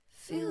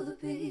feel the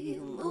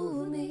beat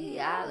move me.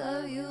 I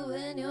love you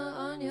when you're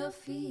on your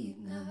feet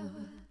now.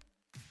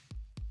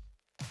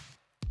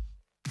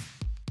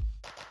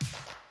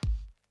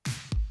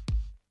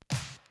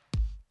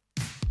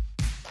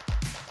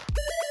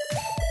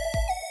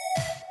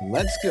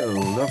 Let's go.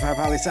 Lo-Fi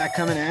Poli-Sci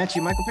coming at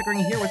you. Michael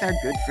Pickering here with our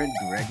good friend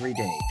Gregory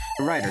Day,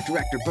 a writer,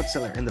 director,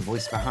 bookseller, and the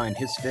voice behind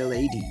Hitsville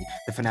AD,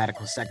 the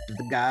fanatical sect of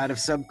the god of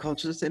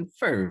subcultures and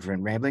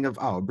fervent rambling of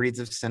all breeds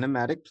of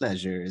cinematic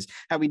pleasures.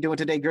 How we doing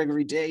today,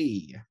 Gregory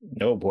Day?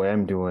 Oh boy,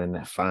 I'm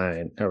doing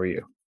fine. How are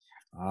you?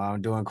 Oh,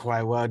 I'm doing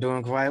quite well,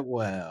 doing quite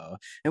well.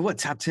 And what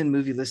top 10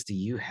 movie list do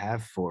you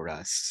have for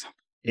us?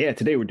 Yeah,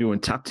 today we're doing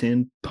top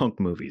 10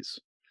 punk movies.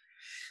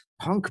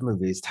 Punk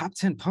movies, top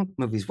 10 punk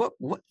movies.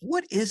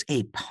 What is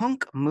a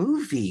punk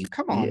movie?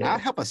 Come on now, Yeah.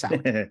 help us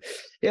out.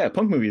 Yeah,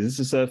 punk movies.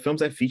 This is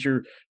films that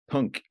feature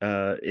punk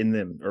in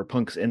them or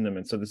punks in them.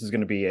 And so this is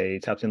going to be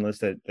a top 10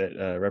 list that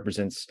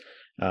represents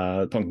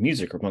punk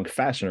music or punk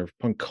fashion or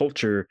punk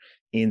culture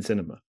in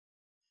cinema.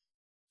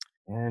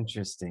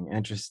 Interesting.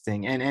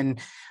 And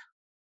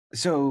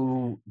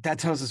so that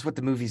tells us what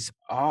the movies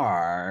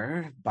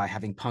are by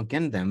having punk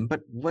in them,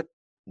 but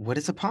what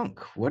is a punk?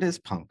 What is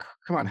punk?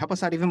 Come on, help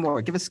us out even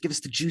more. Give us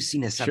the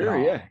juiciness of it Sure,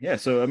 all. yeah.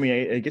 So, I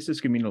mean, I guess this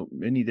could mean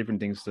many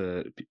different things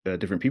to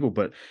different people,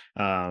 but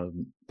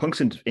punks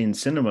in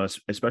cinema,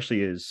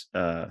 especially, is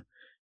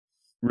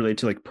related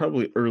to like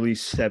probably early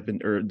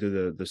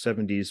the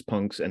 70s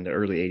punks and the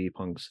early 80s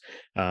punks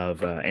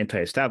of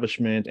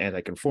anti-establishment,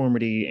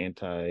 anti-conformity,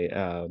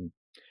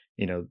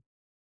 you know,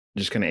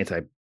 just kind of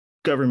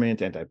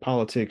anti-government,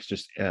 anti-politics,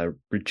 just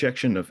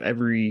rejection of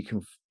every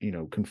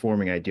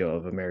conforming ideal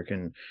of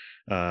American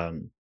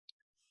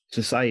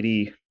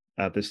society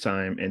at this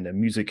time. And the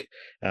music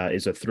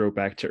is a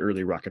throwback to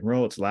early rock and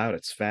roll. It's loud,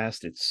 it's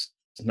fast, it's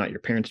not your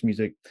parents'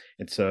 music.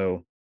 And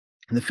so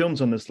the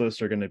films on this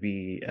list are going to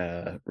be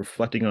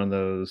reflecting on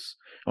this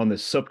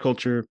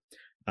subculture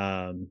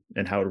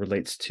and how it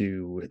relates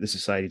to the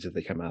societies that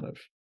they come out of.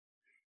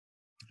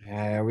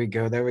 There we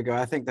go.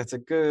 I think that's a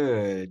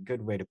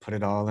good way to put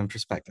it all in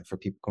perspective for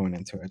people going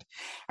into it.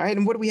 All right,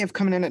 and what do we have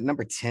coming in at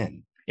number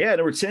 10? Yeah,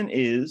 number 10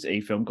 is a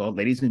film called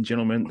Ladies and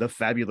Gentlemen, The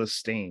Fabulous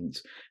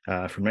Stains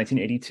from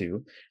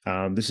 1982.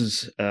 This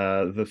is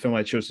the film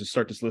I chose to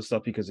start this list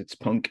off because it's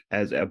punk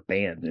as a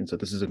band. And so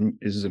this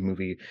is a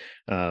movie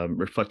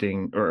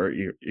reflecting or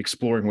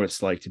exploring what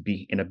it's like to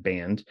be in a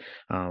band.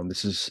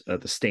 This is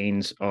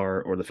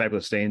the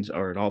Fabulous Stains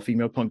are an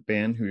all-female punk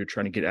band who are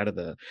trying to get out of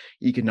the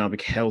economic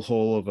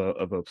hellhole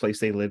of a place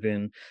they live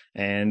in.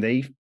 And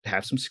they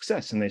have some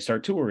success and they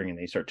start touring and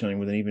they start touring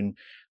with an even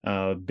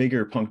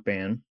bigger punk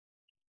band.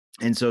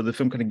 And so the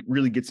film kind of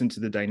really gets into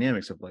the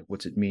dynamics of like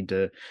what's it mean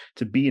to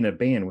be in a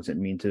band, what's it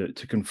mean to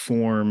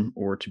conform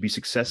or to be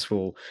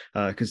successful,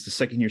 because the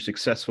second you're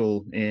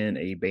successful in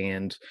a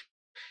band,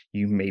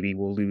 you maybe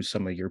will lose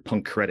some of your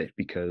punk credit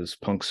because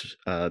punks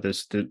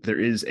there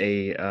is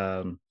a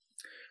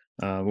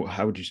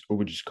what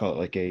would you call it,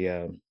 like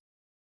a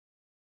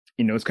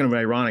it's kind of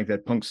ironic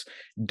that punks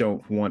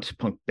don't want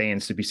punk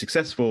bands to be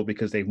successful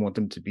because they want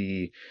them to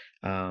be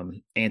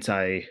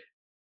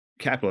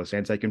anti-capitalist,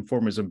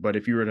 anti-conformism. But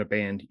if you're in a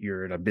band,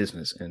 you're in a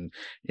business, and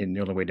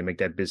the only way to make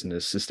that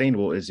business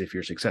sustainable is if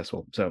you're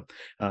successful. So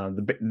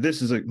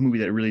this is a movie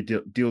that really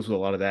deals with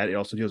a lot of that. It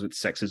also deals with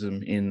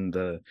sexism in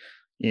the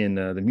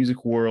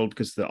music world,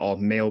 because the all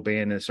male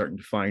band is starting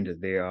to find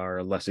that they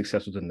are less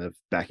successful than the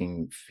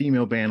backing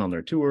female band on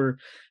their tour.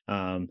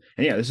 And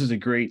yeah, this is a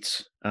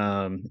great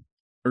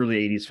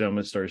early 80s film.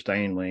 It stars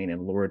Diane Lane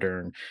and Laura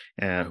Dern,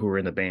 who are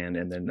in the band,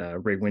 and then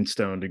Ray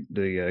Winstone,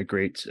 the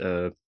great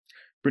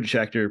British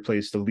actor,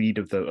 plays the lead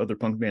of the other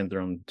punk band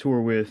they're on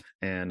tour with.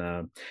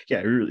 And yeah,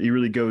 it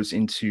really goes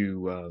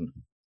into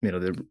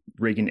the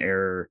Reagan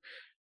era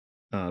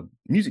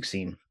music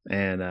scene.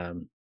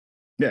 And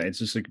yeah, it's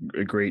just a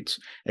great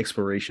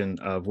exploration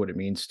of what it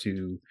means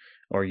to,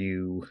 are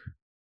you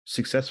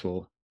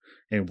successful,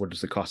 and what is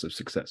the cost of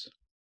success?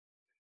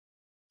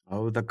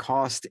 Oh, the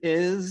cost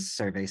is,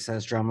 survey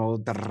says, drumroll,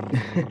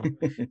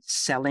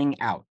 selling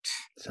out.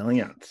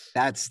 Selling out.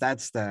 That's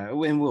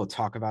and we'll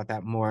talk about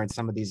that more in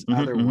some of these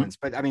other ones.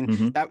 But I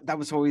mean, that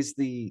was always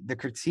the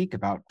critique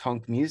about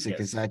punk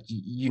music, is that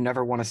you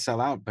never want to sell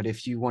out, but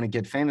if you want to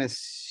get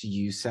famous,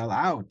 you sell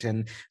out.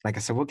 And like I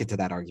said, we'll get to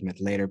that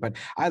argument later. But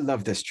I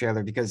love this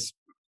trailer because,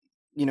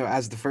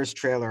 as the first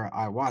trailer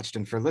I watched,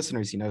 and for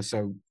listeners,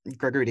 so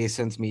Gregory Day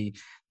sends me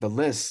the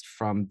list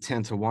from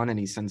 10 to 1, and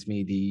he sends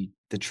me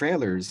the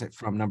trailers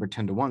from number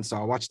 10 to 1. So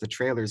I'll watch the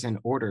trailers in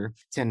order: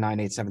 10, 9,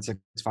 8, 7, 6,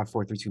 5,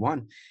 4, 3, 2,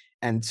 1.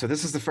 And so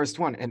this is the first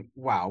one. And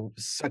wow,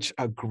 such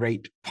a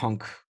great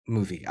punk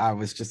movie. I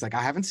was just like,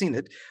 I haven't seen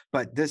it,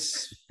 but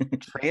this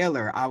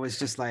trailer, I was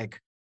just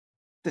like,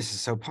 this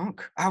is so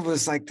punk. I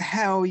was like,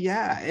 hell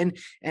yeah.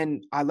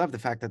 And I love the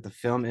fact that the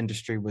film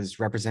industry was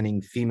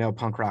representing female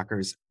punk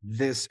rockers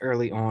this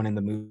early on in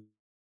the movie.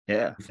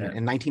 Yeah.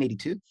 In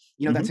 1982.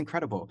 That's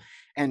incredible.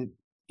 And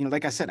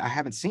like I said, I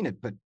haven't seen it,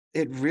 but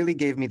it really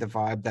gave me the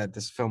vibe that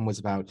this film was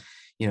about,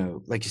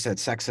 like you said,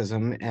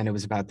 sexism, and it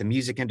was about the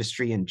music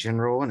industry in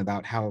general and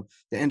about how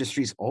the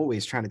industry's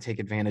always trying to take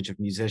advantage of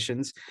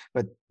musicians.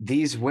 But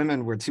these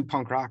women were too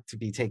punk rock to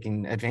be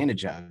taken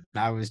advantage of. And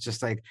I was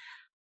just like,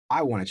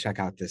 I want to check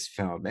out this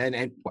film.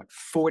 And what,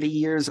 40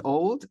 years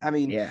old? I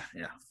mean, yeah,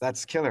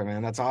 that's killer,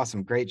 man. That's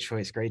awesome. Great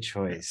choice. Great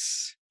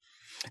choice.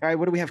 All right,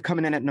 what do we have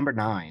coming in at number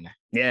 9?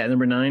 Yeah,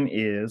 number 9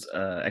 is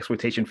an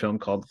exploitation film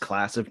called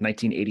Class of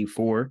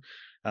 1984.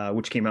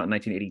 Which came out in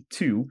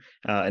 1982,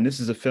 and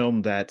this is a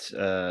film that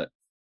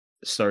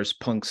stars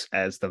punks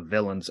as the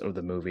villains of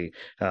the movie,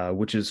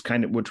 which was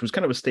kind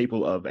of a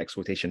staple of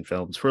exploitation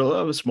films for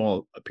a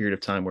small period of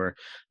time, where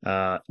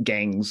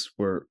gangs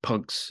were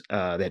punks. They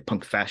had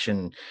punk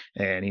fashion,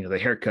 and the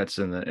haircuts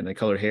and the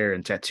colored hair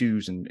and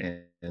tattoos and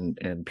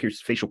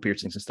facial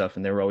piercings and stuff,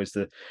 and they were always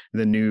the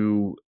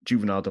new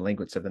juvenile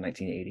delinquents of the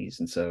 1980s.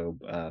 And so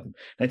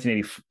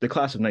 1980, the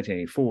Class of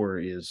 1984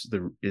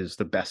 is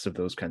the best of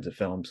those kinds of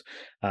films.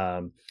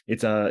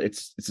 It's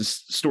a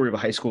story of a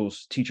high school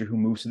teacher who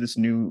moves to this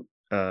new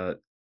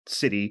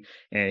city,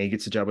 and he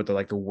gets a job at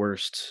the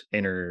worst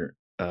inner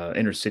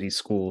city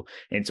school,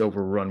 and it's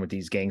overrun with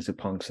these gangs of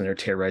punks, and they're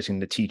terrorizing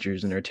the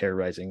teachers, and they're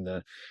terrorizing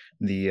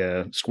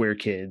the square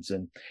kids.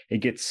 And it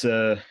gets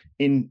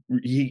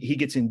he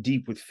gets in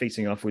deep with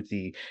facing off with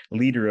the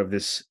leader of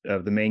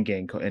the main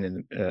gang,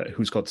 and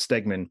who's called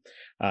Stegman,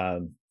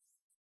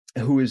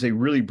 who is a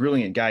really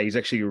brilliant guy. He's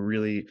actually a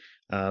really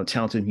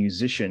talented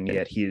musician,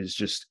 yet he is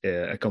just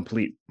a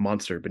complete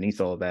monster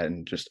beneath all of that,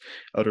 and just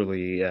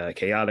utterly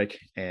chaotic.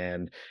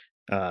 And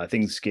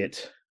things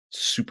get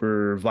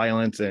super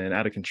violent and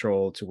out of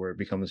control, to where it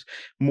becomes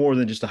more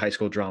than just a high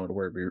school drama, to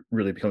where it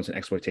really becomes an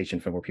exploitation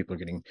film where people are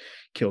getting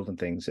killed and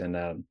things.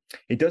 And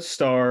it does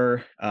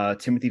star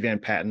Timothy Van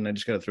Patten. I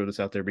just got to throw this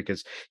out there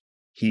because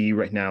he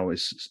right now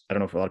is, I don't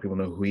know if a lot of people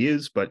know who he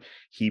is, but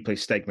he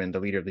plays Stegman, the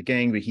leader of the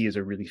gang, but he is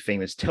a really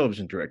famous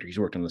television director. He's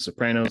worked on The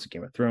Sopranos,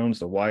 Game of Thrones,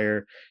 The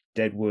Wire,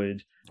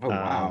 Deadwood,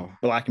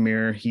 Black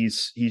Mirror.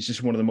 He's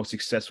just one of the most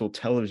successful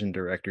television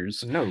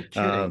directors. No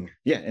kidding.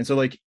 And so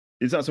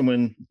it's not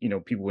someone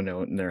people would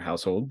know in their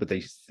household, but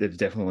they've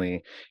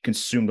definitely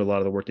consumed a lot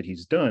of the work that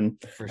he's done.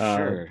 For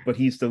sure. But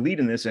he's the lead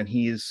in this, and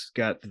he's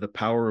got the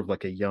power of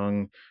a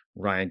young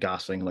Ryan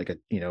Gosling,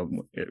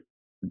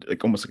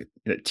 almost like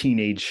a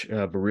teenage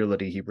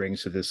virility he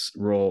brings to this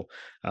role,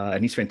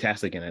 and he's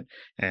fantastic in it.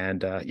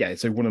 And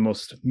it's one of the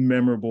most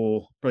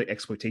memorable, probably,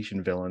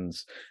 exploitation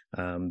villains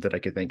that I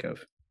could think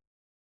of.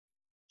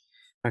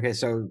 Okay,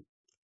 so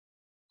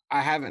I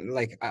haven't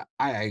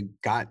I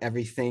got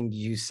everything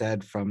you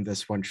said from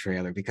this one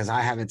trailer, because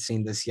I haven't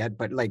seen this yet,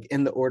 but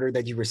in the order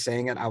that you were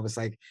saying it, I was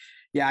like,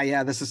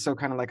 yeah, this is so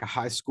kind of like a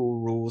high school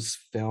rules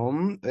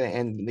film,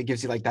 and it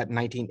gives you that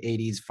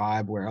 1980s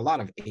vibe, where a lot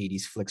of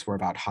 80s flicks were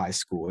about high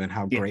school and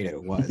how great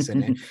it was.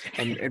 And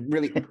it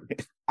really,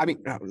 I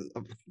mean,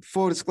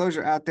 full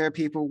disclosure out there,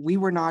 people, we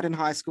were not in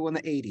high school in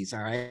the 80s,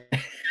 all right?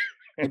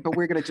 But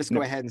we're going to just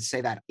go ahead and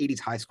say that 80s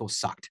high school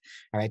sucked,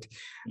 all right?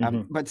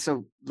 But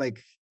so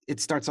it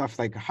starts off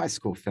like a high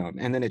school film,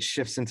 and then it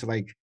shifts into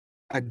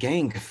a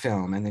gang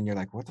film, and then you're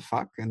like, what the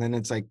fuck? And then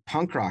it's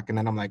punk rock, and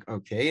then I'm like,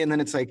 okay. And then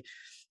it's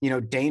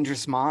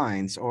Dangerous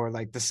Minds, or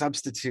The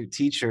Substitute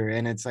Teacher,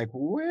 and it's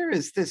where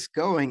is this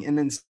going? And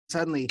then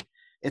suddenly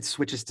it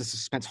switches to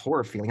suspense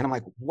horror feeling, and I'm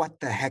like, what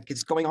the heck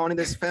is going on in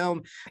this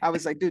film? I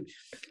was like, dude,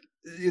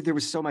 there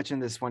was so much in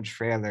this one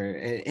trailer,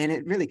 and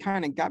it really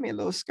kind of got me a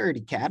little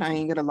scaredy cat, I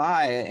ain't gonna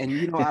lie.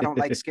 And I don't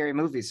like scary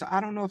movies, so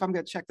I don't know if I'm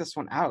gonna check this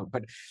one out,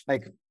 but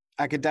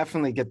I could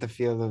definitely get the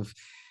feel of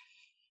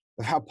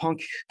how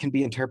punk can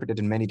be interpreted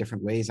in many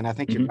different ways. And I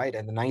think you're right.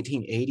 In the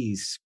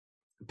 1980s,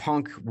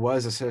 punk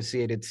was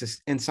associated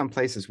in some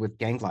places with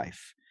gang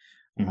life.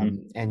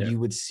 You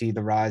would see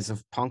the rise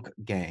of punk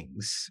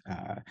gangs.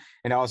 And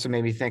it also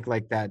made me think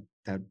that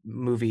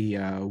movie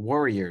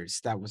Warriors,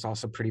 that was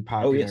also pretty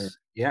popular. Oh, yes.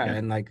 Yeah.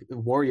 And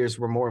Warriors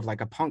were more of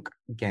a punk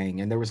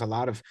gang, and there was a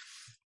lot of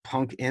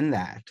punk in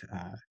that.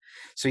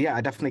 So yeah, I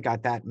definitely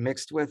got that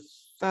mixed with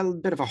a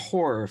bit of a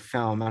horror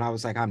film, and I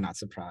was like, I'm not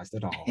surprised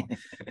at all.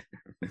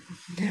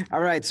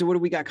 All right, so what do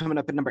we got coming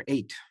up at number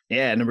 8?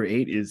 Yeah, number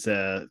 8 is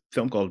a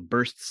film called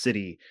Burst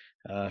City,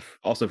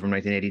 also from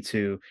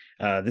 1982.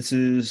 This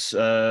is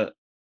a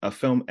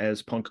film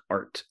as punk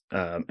art,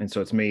 and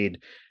so it's made.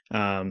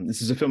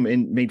 This is a film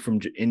made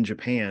in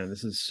Japan.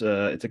 This is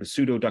it's like a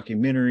pseudo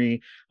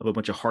documentary of a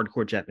bunch of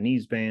hardcore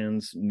Japanese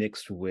bands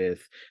mixed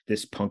with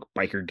this punk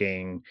biker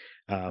gang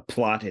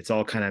plot. It's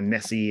all kind of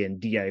messy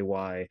and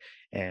DIY,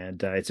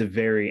 and it's a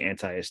very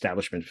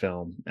anti-establishment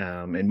film.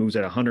 It moves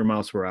at 100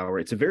 miles per hour.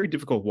 It's a very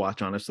difficult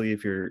watch, honestly,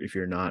 if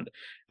you're not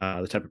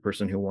the type of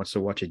person who wants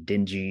to watch a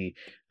dingy,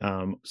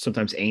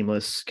 sometimes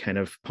aimless kind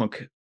of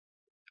punk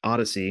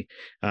odyssey.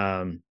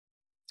 But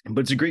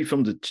it's a great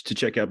film to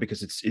check out,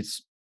 because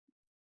it's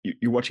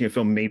you're watching a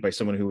film made by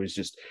someone who is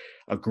just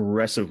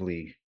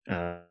aggressively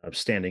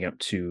standing up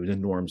to the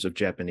norms of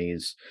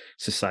Japanese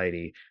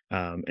society,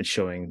 and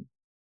showing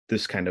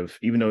this kind of,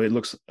 even though it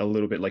looks a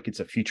little bit like it's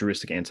a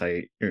futuristic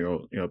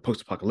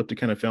post-apocalyptic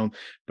kind of film,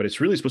 but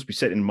it's really supposed to be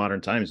set in modern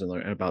times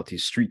and about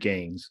these street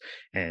gangs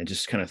and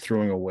just kind of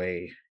throwing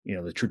away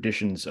the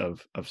traditions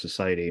of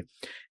society.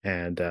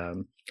 And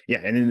and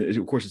then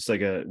of course it's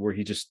like where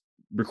he just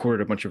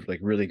recorded a bunch of like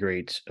really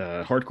great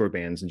hardcore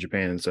bands in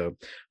Japan. And so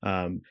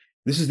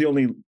this is the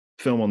only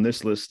film on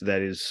this list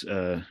that is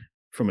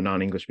from a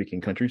non-English speaking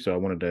country, so I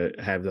wanted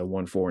to have the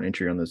one foreign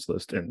entry on this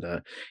list, and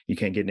you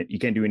can't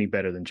do any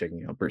better than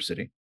checking out Burst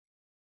City.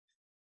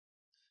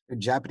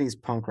 Japanese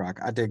punk rock,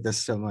 I dig this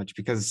so much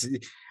because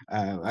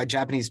a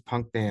Japanese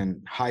punk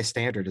band, High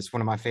Standard, is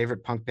one of my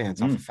favorite punk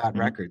bands off of Fat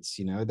Records.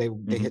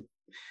 They hit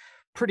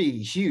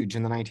pretty huge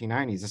in the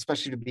 1990s,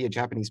 especially to be a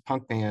Japanese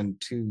punk band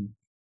to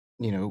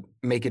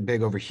make it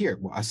big over here.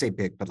 Well, I say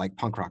big, but like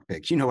punk rock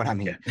big, you know what I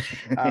mean?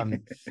 Yeah.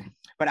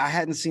 But I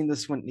hadn't seen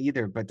this one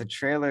either, but the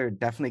trailer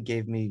definitely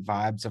gave me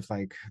vibes of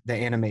like the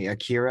anime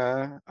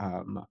Akira,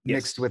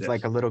 mixed with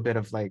like a little bit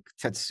of like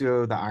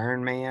Tetsuo the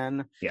Iron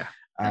Man. Yeah.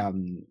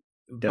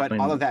 But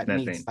all of that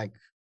meets like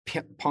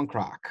punk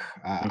rock.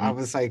 I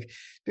was like,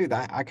 dude,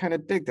 I kind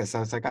of dig this. I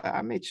was like,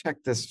 I may check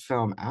this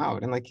film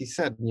out. And like you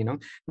said,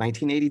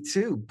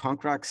 1982,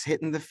 punk rock's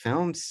hitting the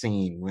film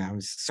scene. I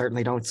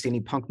certainly don't see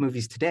any punk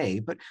movies today,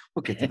 but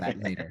we'll get to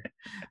that later.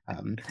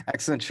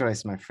 Excellent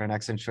choice, my friend.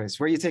 Excellent choice.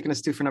 Where are you taking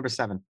us to for number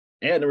 7?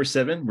 Yeah, number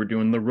 7, we're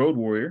doing The Road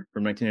Warrior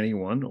from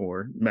 1981,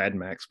 or Mad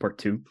Max Part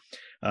 2.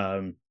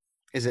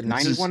 Is it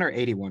 91 or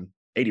 81?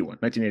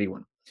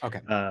 1981.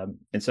 Okay.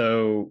 And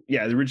so, the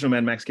original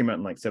Mad Max came out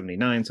in like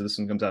 79. So this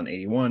one comes out in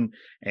 81.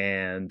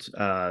 And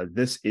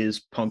this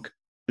is punk.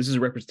 This is a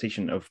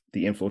representation of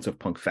the influence of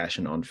punk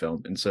fashion on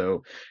film. And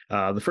so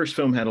the first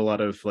film had a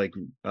lot of like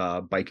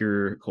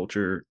biker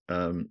culture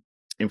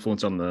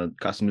influence on the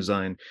costume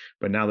design.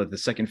 But now that the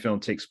second film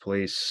takes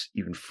place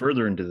even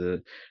further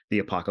into the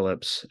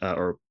apocalypse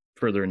or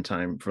further in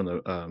time from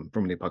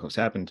when the apocalypse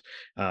happened,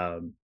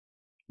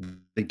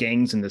 the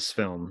gangs in this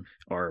film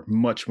are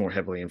much more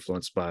heavily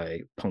influenced by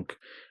punk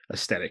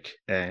aesthetic,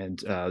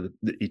 and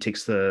it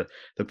takes the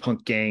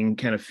punk gang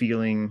kind of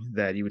feeling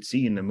that you would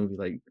see in a movie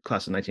like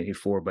Class of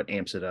 1984, but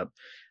amps it up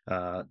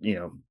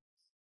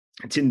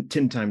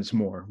 10 times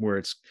more, where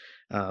it's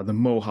the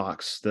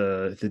mohawks,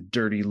 the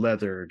dirty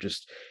leather,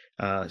 just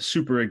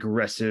super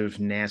aggressive,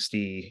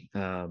 nasty,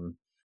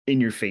 in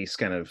your face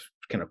kind of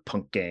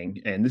punk gang.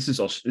 And this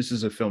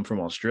is a film from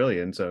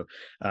Australia, and so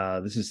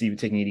this is even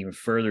taking it even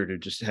further to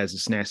just has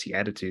this nasty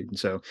attitude. And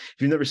so if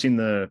you've never seen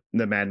the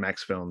Mad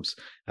Max films,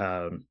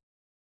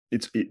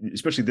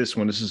 especially this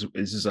one, this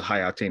is a high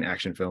octane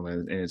action film,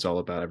 and it's all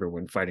about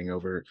everyone fighting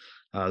over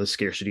the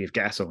scarcity of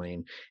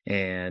gasoline.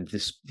 And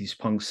these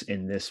punks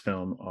in this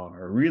film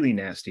are really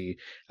nasty,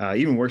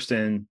 even worse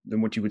than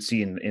what you would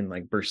see in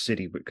like Burst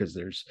City, because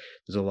there's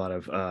a lot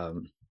of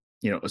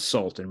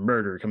assault and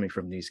murder coming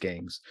from these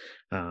gangs.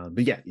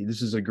 But yeah,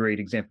 this is a great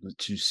example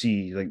to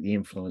see like the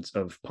influence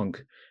of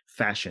punk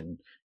fashion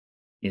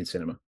in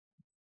cinema.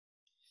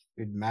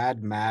 Dude,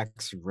 Mad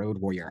Max Road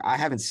Warrior. I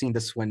haven't seen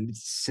this one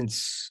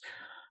since,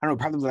 I don't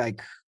know, probably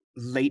like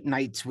Late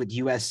Nights with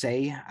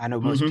USA. I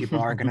know most people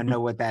aren't going to know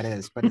what that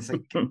is, but it's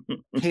like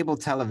cable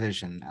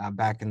television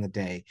back in the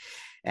day.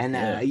 And,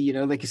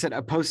 like you said,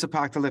 a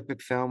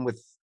post-apocalyptic film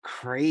with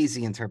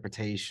crazy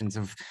interpretations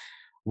of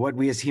what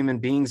we as human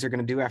beings are going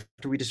to do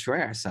after we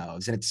destroy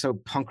ourselves. And it's so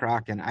punk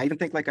rock. And I even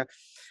think like a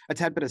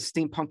tad bit of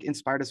steampunk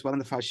inspired as well in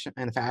the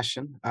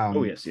fashion.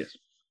 Oh, yes.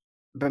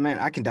 But man,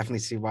 I can definitely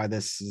see why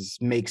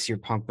makes your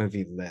punk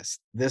movie list.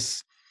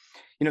 This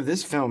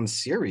film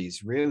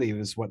series really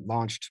was what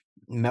launched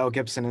Mel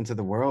Gibson into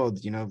the world,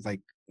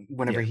 like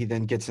whenever he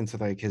then gets into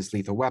like his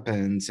Lethal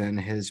Weapons and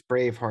his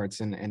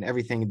Bravehearts and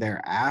everything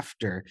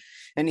thereafter.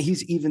 And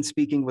he's even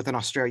speaking with an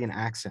Australian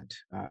accent.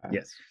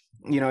 Yes.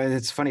 And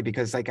it's funny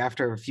because like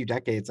after a few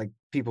decades, like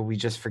we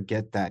just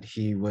forget that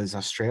he was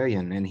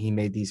Australian and he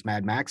made these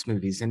Mad Max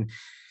movies. And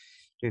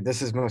dude,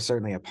 this is most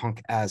certainly a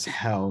punk as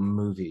hell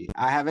movie.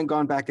 I haven't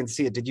gone back and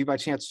see it. Did you by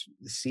chance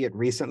see it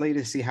recently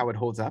to see how it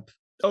holds up?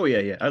 Oh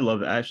yeah. I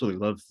love it. I absolutely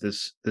love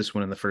this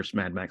one and the first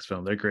Mad Max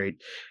film. They're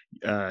great,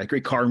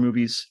 great car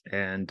movies,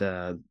 and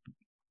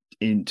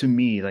to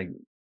me, like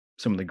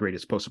some of the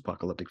greatest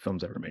post-apocalyptic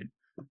films ever made.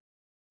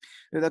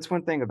 That's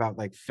one thing about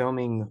like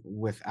filming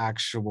with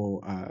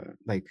actual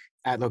like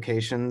at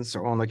locations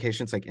or on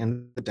locations, like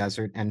in the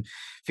desert, and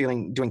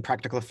doing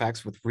practical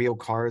effects with real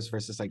cars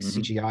versus like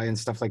CGI and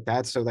stuff like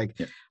that. So like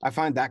I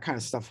find that kind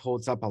of stuff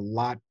holds up a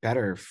lot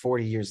better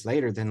 40 years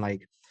later than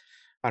like,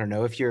 I don't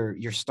know, if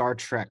your Star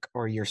Trek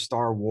or your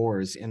Star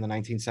Wars in the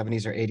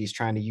 1970s or 80s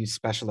trying to use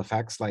special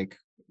effects, like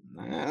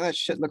that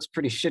shit looks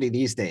pretty shitty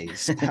these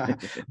days.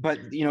 But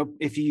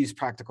if you use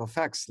practical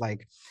effects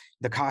like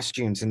the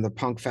costumes and the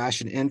punk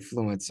fashion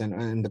influence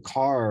and the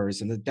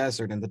cars and the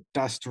desert and the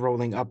dust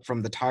rolling up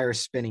from the tires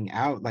spinning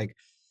out, like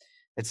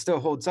it still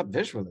holds up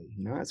visually.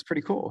 That's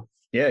pretty cool.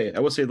 Yeah, I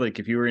will say, like,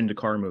 if you were into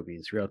car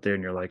movies, you're out there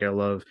and you're like, I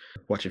love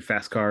watching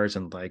fast cars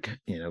and like,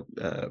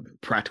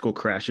 practical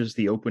crashes.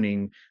 The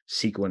opening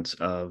sequence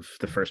of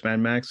the first Mad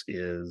Max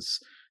is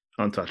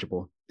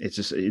untouchable.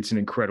 It's an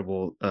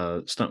incredible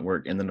stunt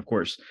work. And then of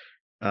course,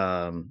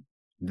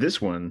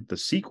 this one, the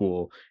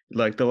sequel,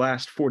 like the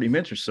last 40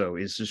 minutes or so,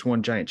 is just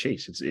one giant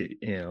chase.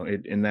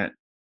 And that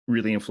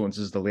really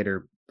influences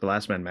the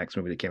last Mad Max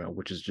movie that came out,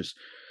 which is just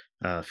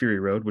Fury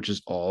Road, which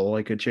is all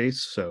like a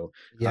chase. So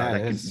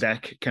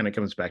that kind of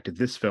comes back to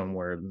this film,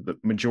 where the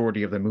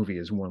majority of the movie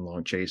is one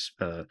long chase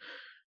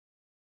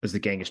as the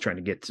gang is trying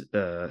to get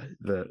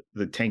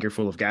the tanker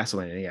full of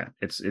gasoline. And yeah,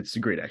 it's a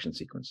great action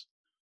sequence.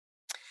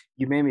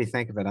 You made me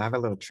think of it. I have a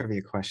little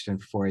trivia question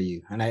for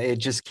you, and it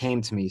just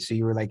came to me. So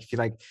you were like, if you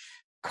like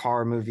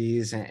car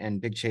movies and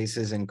big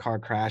chases and car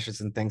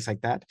crashes and things like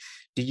that,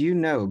 do you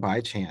know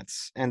by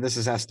chance, and this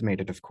is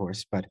estimated, of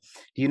course, but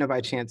do you know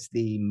by chance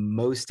the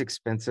most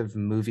expensive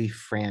movie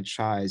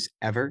franchise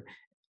ever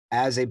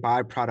as a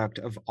byproduct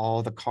of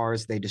all the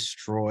cars they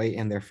destroy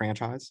in their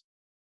franchise?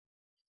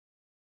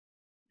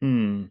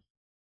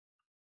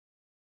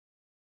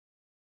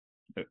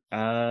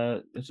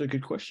 That's a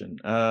good question.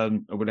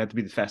 Would it have to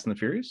be the Fast and the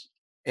Furious?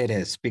 It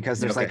is, because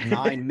there's like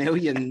 9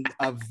 million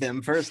of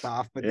them, first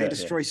off, but they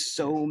destroy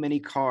so many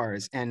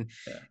cars, and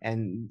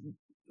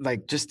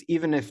like, just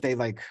even if they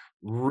like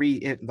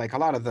like a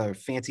lot of the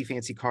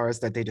fancy cars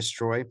that they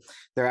destroy,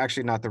 they're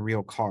actually not the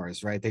real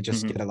cars, right? They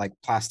just get a like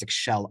plastic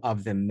shell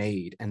of them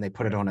made, and they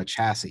put it on a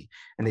chassis,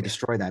 and they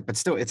destroy that. But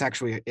still,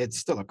 it's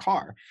still a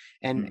car.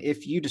 And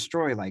if you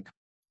destroy like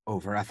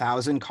over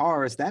 1,000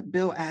 cars, that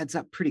bill adds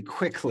up pretty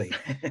quickly.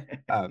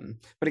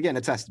 But again,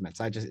 it's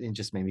estimates. It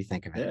just made me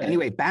think of it.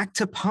 Anyway, back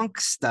to punk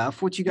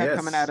stuff. What you got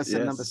coming at us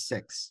at number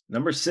 6?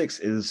 Number 6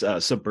 is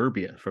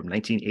Suburbia from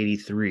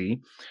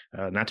 1983.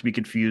 Not to be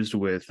confused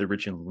with the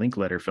Richard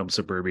Linklater film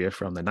Suburbia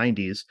from the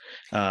 90s.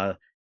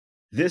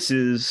 This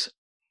is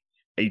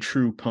a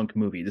true punk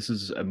movie. This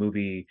is a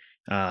movie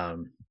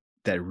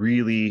that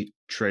really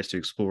tries to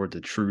explore the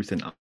truth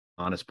and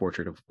honest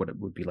portrait of what it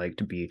would be like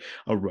to be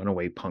a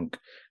runaway punk.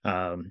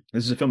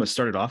 This is a film that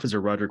started off as a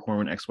Roger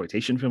Corman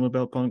exploitation film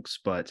about punks,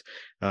 but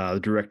the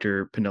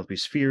director Penelope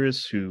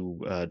Spheeris,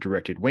 who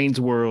directed Wayne's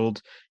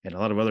World and a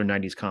lot of other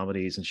 90s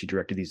comedies, and she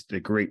directed the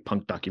great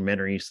punk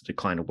documentaries, The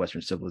Decline of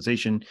Western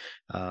Civilization.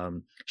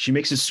 She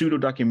makes a pseudo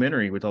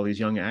documentary with all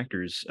these young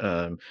actors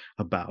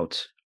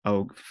about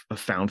a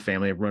found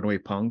family of runaway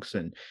punks,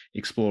 and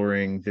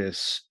exploring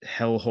this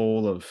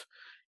hellhole of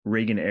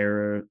Reagan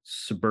era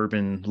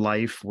suburban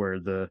life,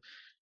 where the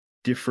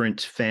different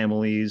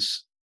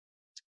families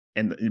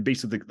and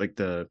basically like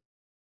the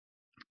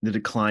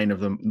decline of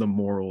the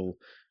moral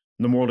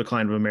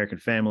decline of American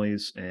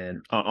families,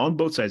 and on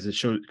both sides it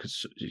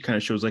kind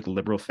of shows like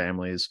liberal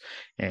families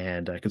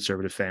and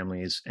conservative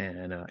families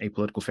and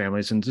apolitical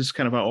families, and just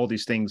kind of how all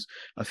these things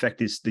affect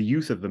the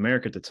youth of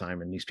America at the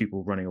time. And these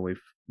people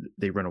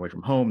they run away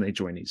from home, they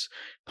join these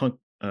punk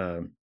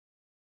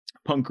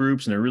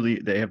groups,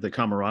 and they have the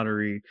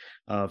camaraderie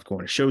of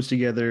going to shows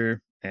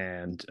together,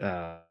 and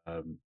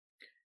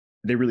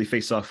they really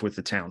face off with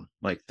the town,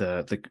 like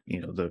the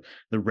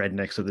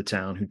rednecks of the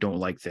town who don't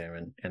like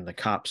them, and the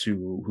cops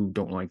who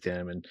don't like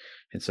them, and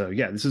so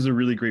this is a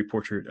really great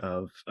portrait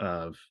of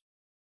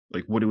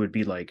like what it would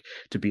be like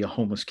to be a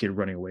homeless kid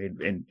running away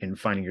and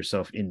finding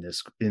yourself in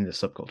this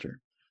subculture.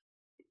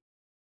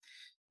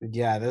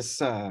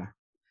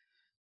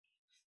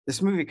 This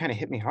movie kind of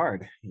hit me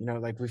hard.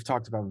 Like we've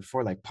talked about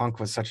before, like punk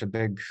was such a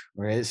big,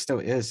 or it still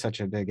is such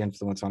a big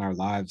influence on our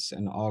lives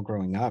and all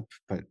growing up.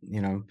 But,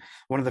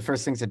 one of the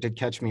first things that did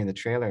catch me in the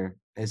trailer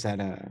is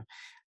that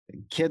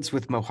kids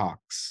with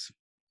mohawks.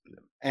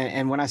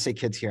 And when I say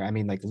kids here, I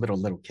mean like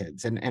little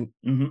kids. And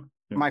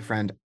my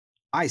friend,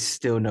 I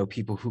still know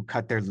people who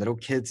cut their little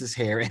kids'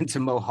 hair into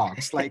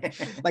mohawks. Like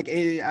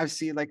I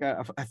see like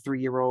a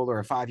 3-year-old or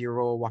a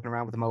 5-year-old walking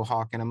around with a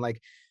mohawk, and I'm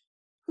like,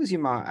 who's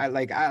your mom?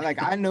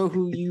 I know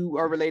who you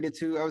are related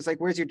to. I was like,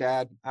 where's your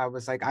dad? I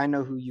was like, I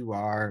know who you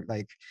are.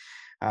 Like,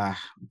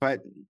 but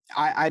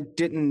I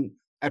didn't,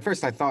 at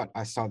first I thought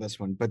I saw this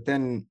one, but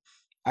then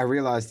I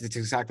realized it's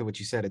exactly what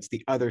you said. It's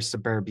the other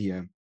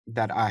Suburbia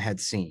that I had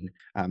seen.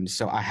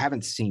 So I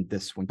haven't seen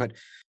this one, but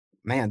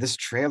man, this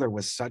trailer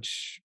was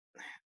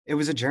it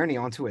was a journey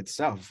onto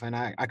itself. And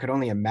I could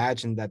only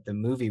imagine that the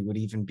movie would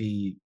even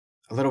be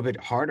a little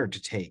bit harder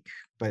to take,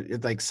 but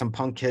like some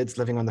punk kids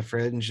living on the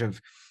fringe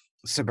of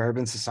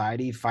suburban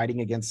society,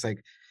 fighting against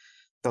like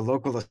the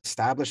local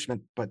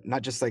establishment, but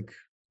not just like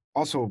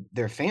also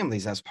their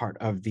families as part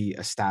of the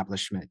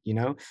establishment.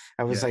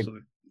 I was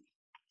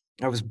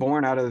I was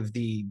born out of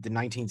the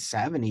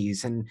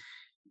 1970s, and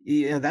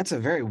that's a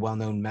very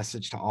well-known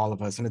message to all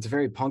of us, and it's a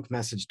very punk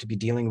message to be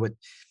dealing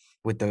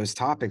with those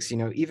topics.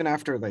 Even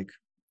after like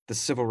the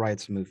civil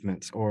rights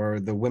movement or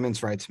the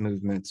women's rights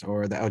movement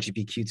or the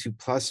LGBTQ2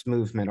 plus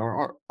movement,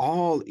 or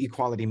all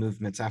equality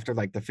movements after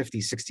like the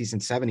 50s, 60s,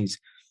 and 70s,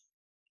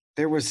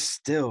 there was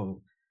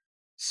still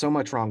so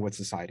much wrong with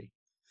society.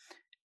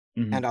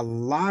 And a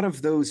lot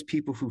of those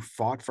people who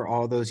fought for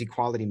all those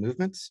equality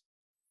movements,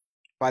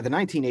 by the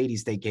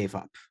 1980s, they gave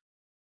up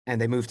and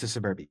they moved to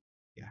suburbia.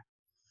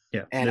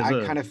 Yeah. And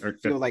I kind of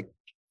feel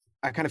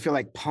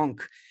like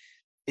punk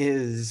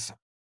is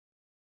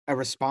a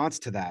response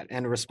to that,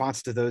 and a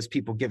response to those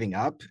people giving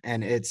up,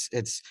 and it's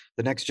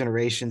the next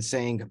generation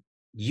saying,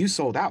 you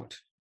sold out.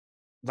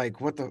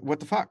 Like, what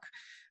the fuck?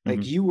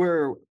 Like, you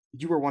were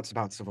once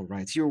about civil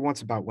rights, you were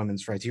once about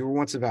women's rights, you were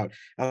once about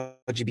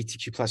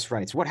LGBTQ plus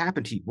rights. What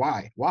happened to you?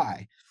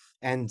 Why?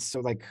 And so,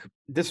 like,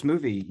 this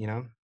movie, you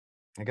know,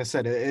 like I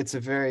said, it's a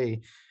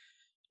very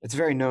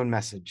known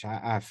message.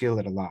 I feel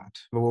it a lot.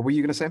 But what were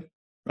you gonna say?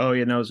 Oh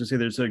yeah, no, I was gonna say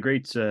there's a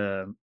great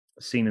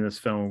scene in this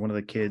film. One of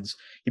the kids,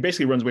 he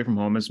basically runs away from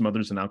home. His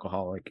mother's an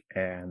alcoholic,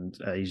 and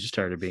he's just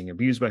tired of being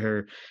abused by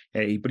her.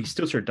 But he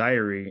steals her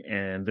diary,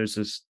 and there's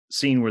this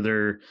scene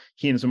where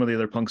he and some of the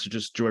other punks are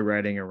just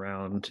joyriding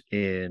around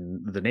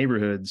in the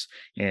neighborhoods,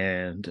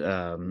 and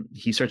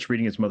he starts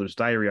reading his mother's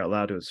diary out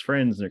loud to his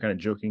friends, and they're kind of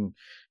joking,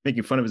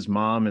 making fun of his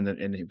mom,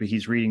 and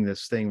he's reading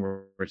this thing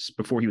where it's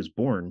before he was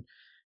born,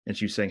 and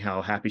she's saying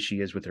how happy she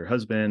is with her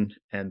husband,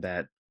 and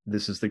that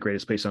this is the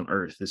greatest place on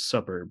earth, this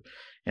suburb,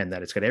 and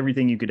that it's got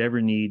everything you could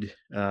ever need,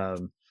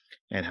 and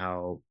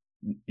how,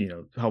 you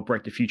know, how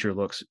bright the future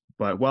looks.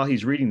 But while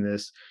he's reading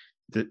this,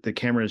 the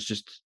camera is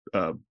just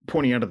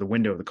pointing out of the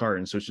window of the car,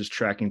 and so it's just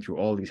tracking through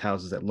all these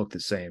houses that look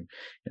the same,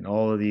 and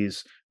all of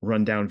these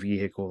rundown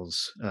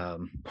vehicles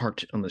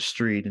parked on the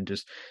street, and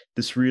just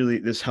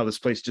how this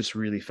place just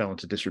really fell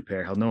into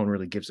disrepair, how no one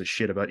really gives a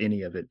shit about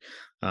any of it,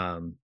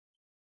 and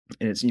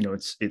it's, you know,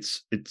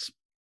 it's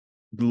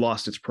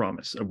lost its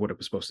promise of what it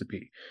was supposed to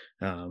be.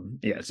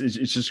 It's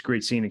just a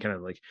great scene, and kind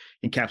of like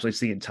encapsulates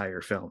the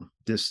entire film,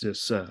 this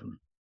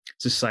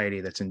society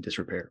that's in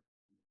disrepair.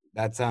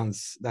 That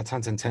sounds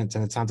intense,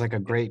 and it sounds like a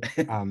great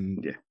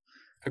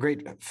a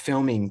great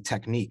filming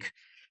technique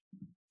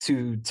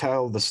to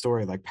tell the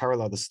story, like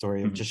parallel the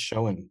story of just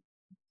showing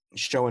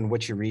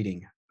what you're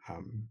reading,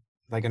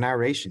 like a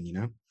narration, you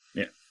know.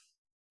 Yeah,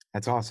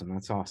 that's awesome.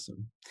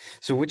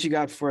 So what you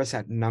got for us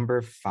at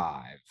number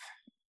 5?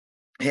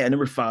 Yeah,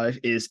 number 5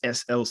 is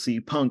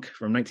SLC Punk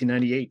from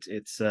 1998.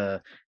 It's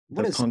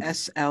what does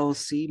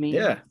SLC mean?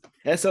 Yeah,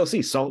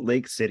 SLC, Salt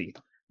Lake City.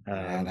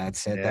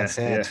 That's it.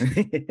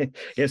 Yeah.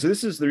 Yeah, so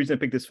this is the reason I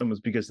picked this film, was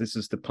because this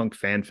is the punk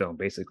fan film,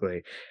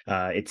 basically.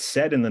 It's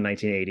set in the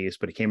 1980s,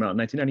 but it came out in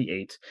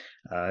 1998.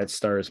 It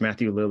stars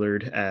Matthew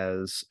Lillard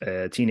as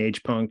a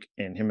teenage punk,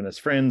 and him and his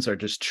friends are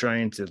just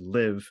trying to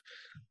live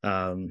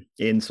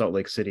in Salt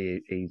Lake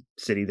City, a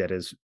city that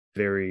is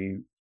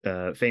very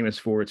famous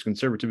for its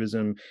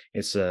conservatism.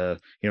 It's the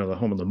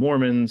home of the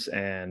Mormons,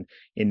 and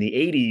in the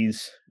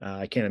 80s,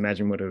 I can't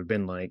imagine what it would have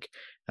been like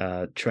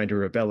trying to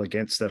rebel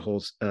against that whole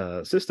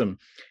system.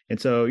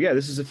 And so, yeah,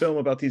 this is a film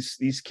about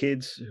these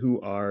kids who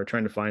are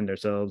trying to find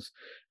themselves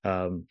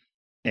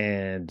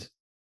and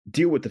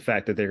deal with the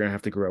fact that they're going to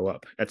have to grow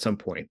up at some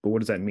point. But what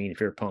does that mean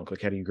if you're a punk?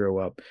 Like, how do you grow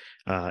up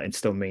and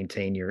still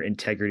maintain your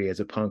integrity as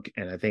a punk?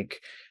 And I think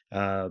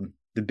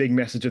the big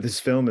message of this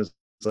film is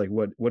like,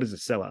 what is a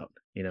sellout?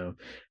 You know,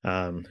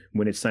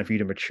 when it's time for you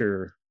to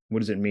mature, what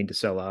does it mean to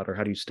sell out, or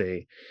how do you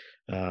stay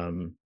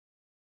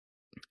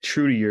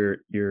true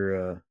to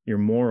your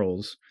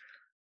morals,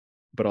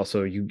 but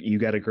also you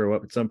got to grow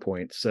up at some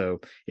point.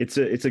 So it's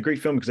a great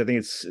film, because I think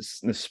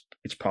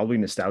it's probably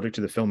nostalgic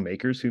to the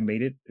filmmakers who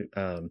made it,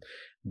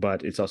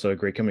 but it's also a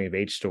great coming of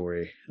age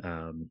story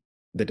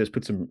that does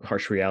put some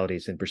harsh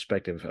realities in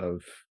perspective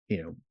of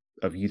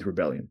youth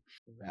rebellion.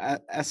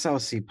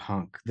 SLC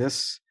Punk,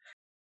 this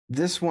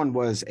one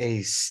was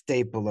a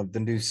staple of the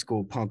new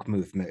school punk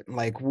movement,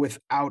 like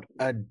without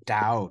a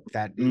doubt.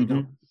 That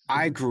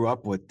I grew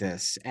up with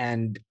this,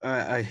 and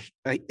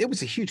it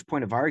was a huge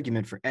point of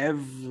argument for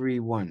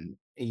everyone,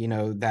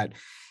 that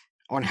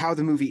on how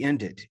the movie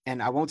ended.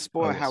 And I won't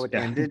spoil how it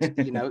ended,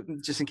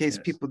 just in case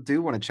people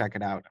do want to check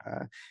it out,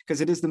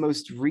 because it is the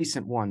most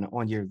recent one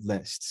on your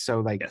list.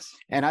 So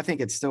and I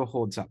think it still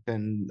holds up,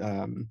 and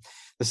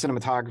the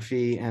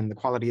cinematography and the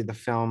quality of the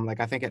film, like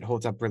I think it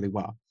holds up really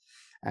well.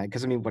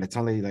 Because it's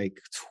only like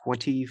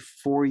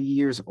 24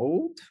 years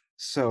old.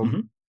 So,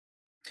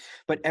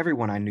 but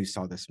everyone I knew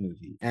saw this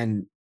movie,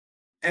 and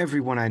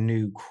everyone I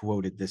knew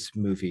quoted this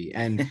movie.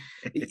 And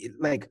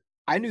like,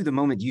 I knew the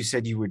moment you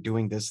said you were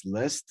doing this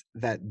list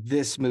that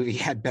this movie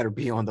had better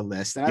be on the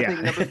list. And I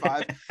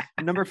think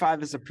number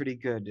five is a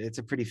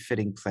pretty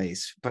fitting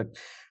place. But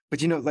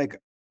like,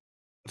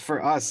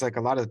 for us, like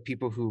a lot of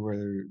people who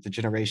were the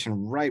generation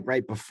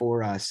right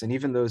before us, and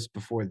even those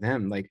before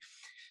them, like,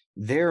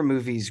 their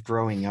movies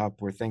growing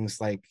up were things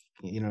like,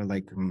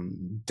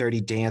 Dirty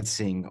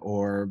Dancing,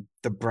 or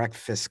The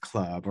Breakfast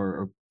Club,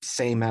 or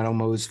Say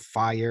Elmo's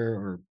Fire,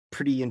 or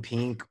Pretty in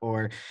Pink,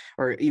 or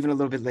even a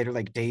little bit later,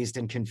 like Dazed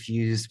and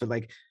Confused. But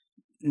like,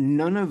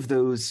 none of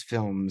those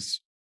films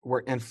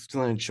were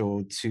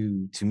influential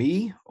to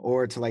me,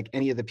 or to like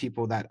any of the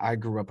people that I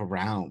grew up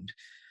around.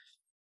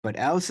 But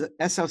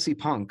SLC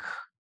Punk,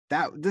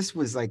 this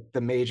was like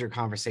the major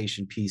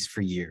conversation piece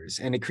for years,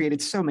 and it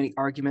created so many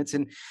arguments.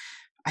 And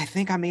I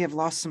think I may have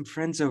lost some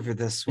friends over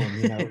this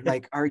one,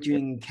 like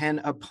arguing, can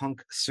a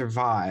punk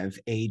survive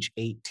age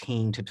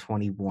 18 to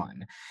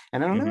 21?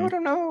 And I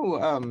don't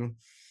know.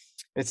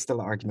 it's still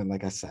an argument,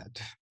 like I said.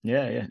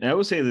 Yeah, yeah. And I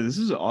would say that this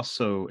is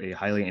also a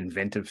highly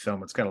inventive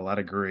film. It's got a lot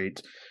of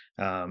great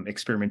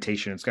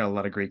experimentation. It's got a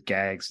lot of great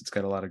gags. It's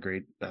got a lot of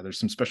great. There's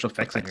some special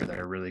effects in here that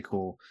are really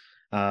cool.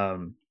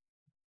 And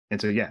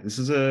so yeah, this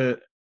is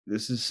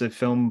a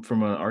film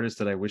from an artist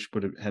that I wish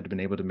would have had been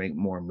able to make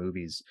more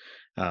movies,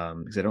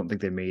 because I don't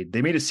think they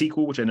made a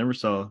sequel, which I never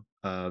saw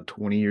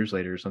 20 years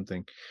later or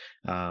something.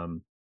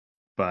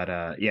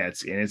 But yeah,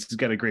 it's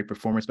got a great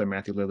performance by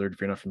Matthew Lillard.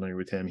 If you're not familiar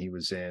with him, he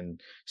was in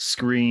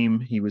Scream.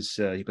 He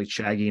played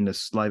Shaggy in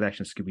the live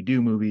action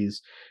Scooby-Doo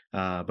movies.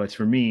 But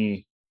for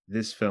me,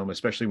 this film,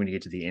 especially when you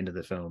get to the end of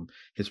the film,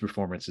 his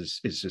performance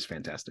is just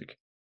fantastic.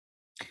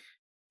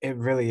 It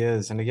really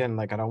is. And again,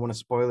 like I don't want to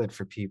spoil it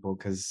for people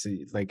because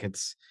like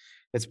it's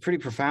pretty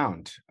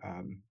profound.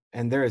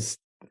 And this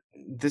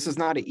is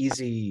not an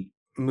easy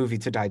movie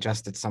to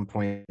digest at some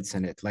points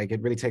in it. Like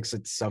it really takes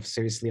itself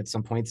seriously at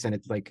some points, and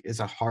it like is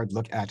a hard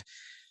look at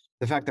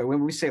the fact that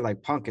when we say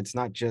like punk, it's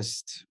not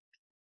just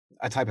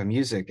a type of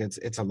music.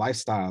 It's a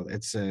lifestyle.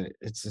 It's a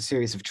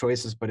series of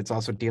choices, but it's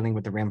also dealing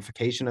with the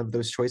ramification of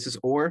those choices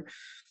or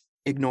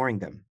ignoring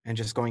them and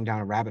just going down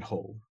a rabbit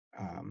hole.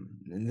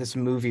 And this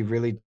movie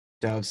really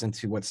delves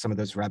into what some of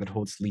those rabbit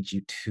holes lead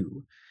you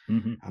to.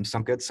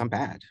 Some good, some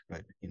bad,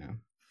 but you know,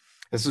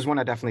 this is one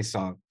I definitely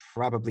saw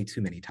probably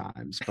too many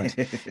times, but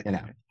you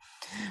know.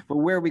 But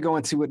where are we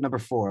going to with number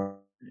 4?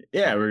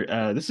 Yeah,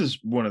 this is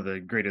one of the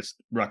greatest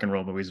rock and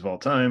roll movies of all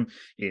time.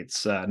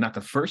 It's not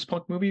the first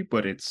punk movie,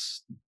 but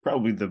it's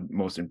probably the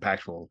most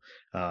impactful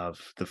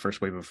of the first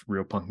wave of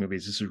real punk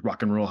movies. This is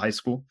Rock and Roll High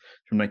School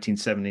from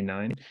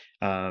 1979.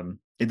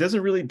 It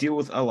doesn't really deal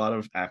with a lot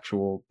of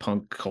actual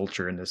punk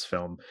culture in this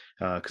film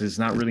because it's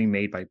not really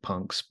made by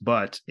punks,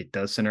 but it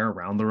does center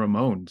around the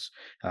Ramones,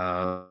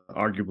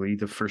 arguably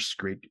the first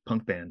great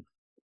punk band.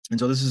 And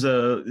so this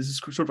is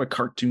sort of a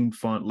cartoon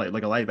fun,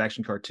 like a live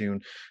action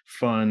cartoon,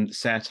 fun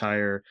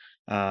satire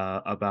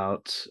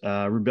about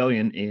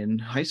rebellion in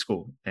high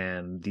school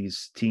and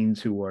these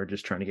teens who are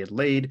just trying to get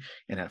laid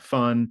and have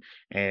fun.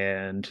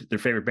 And their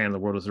favorite band in the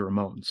world is the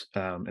Ramones.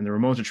 And the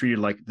Ramones are treated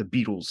like the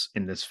Beatles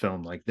in this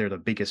film, like they're the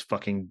biggest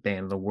fucking band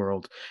in the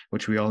world,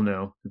 which we all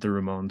know the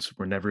Ramones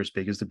were never as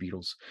big as the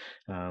Beatles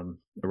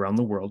around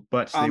the world,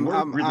 but they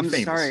were really I'm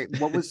famous. Sorry,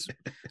 what was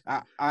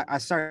I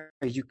sorry,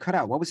 you cut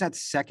out. What was that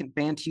second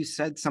band you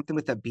said? Something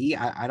with a B?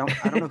 I don't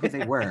know who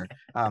they were.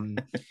 I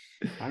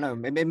don't know.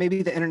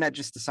 Maybe the internet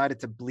just decided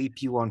to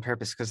bleep you on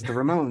purpose because the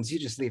Ramones, you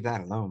just leave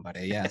that alone,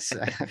 buddy. Yes.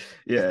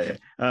 yeah.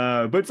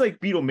 But it's like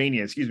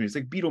Beatlemania. Excuse me. It's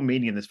like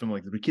Beatlemania in this film.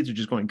 Like the kids are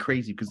just going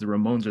crazy because the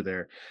Ramones are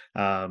there,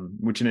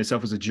 which in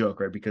itself is a joke,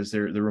 right? Because the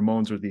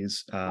Ramones are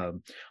these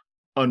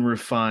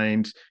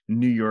unrefined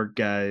New York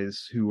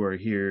guys who are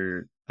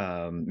here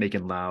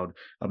making loud,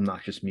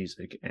 obnoxious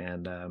music.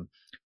 And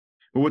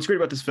but what's great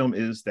about this film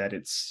is that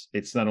it's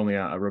not only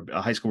a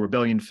high school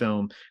rebellion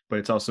film, but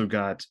it's also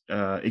got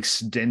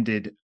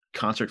extended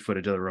concert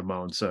footage of the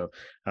Ramones. So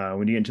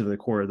when you get into the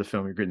core of the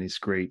film, you're getting these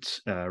great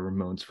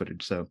Ramones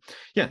footage. So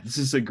yeah, this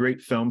is a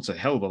great film. It's a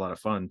hell of a lot of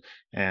fun.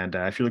 And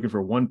if you're looking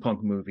for one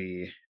punk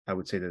movie, I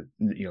would say that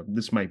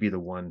this might be the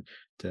one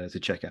to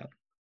check out.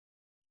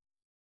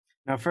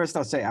 Now, first,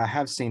 I'll say I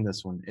have seen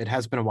this one. It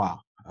has been a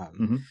while.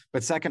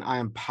 But second, I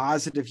am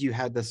positive you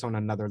had this on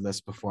another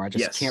list before. I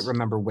just can't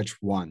remember which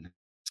one.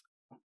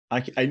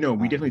 I know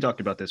we definitely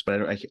talked about this,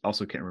 but I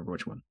also can't remember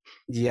which one.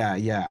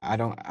 Yeah.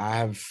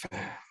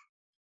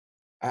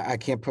 I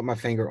can't put my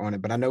finger on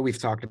it, but I know we've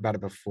talked about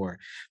it before.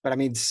 But I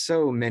mean,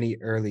 so many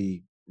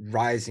early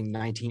rising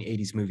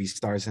 1980s movie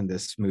stars in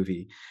this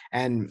movie.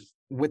 And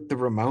with the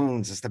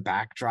Ramones as the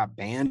backdrop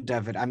band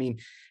of it, I mean,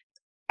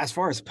 as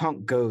far as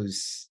punk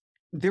goes,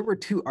 there were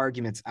two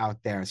arguments out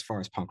there as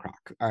far as punk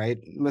rock. All right,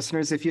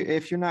 listeners, if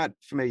you're not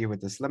familiar with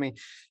this, let me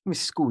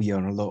school you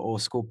on a little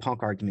old school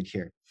punk argument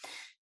here.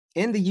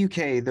 In the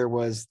UK, there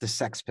was the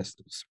Sex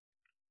Pistols.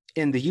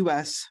 In the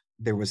US,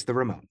 there was the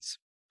Ramones.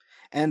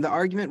 And the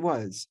argument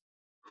was,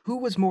 who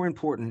was more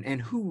important and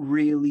who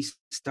really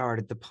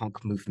started the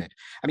punk movement?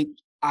 I mean,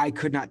 I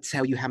could not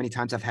tell you how many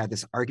times I've had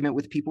this argument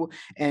with people,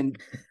 and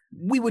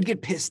we would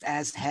get pissed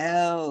as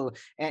hell.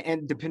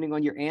 And depending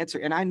on your answer,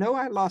 and I know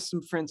I lost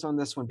some friends on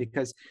this one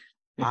because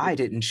I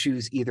didn't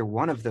choose either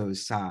one of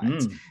those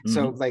sides.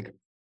 So like,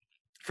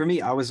 for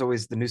me, I was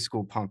always the new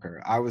school punker.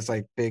 I was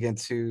like big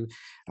into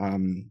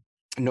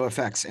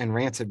NoFX and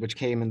Rancid, which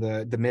came in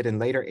the mid and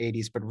later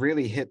 80s, but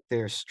really hit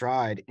their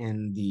stride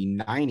in the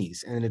 90s.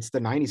 And it's the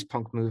 90s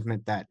punk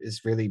movement that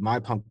is really my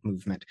punk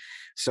movement.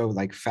 So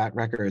like Fat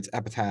Records,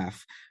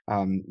 Epitaph,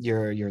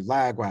 your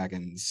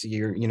Lagwagons,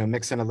 you're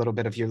mixing a little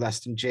bit of your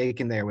Less Than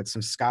Jake in there with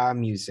some ska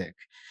music.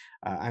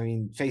 I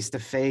mean, Face to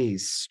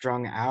Face,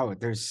 Strung Out.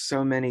 There's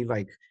so many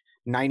like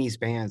 90s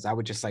bands, I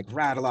would just like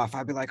rattle off.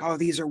 I'd be like, oh,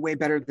 these are way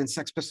better than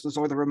Sex Pistols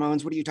or the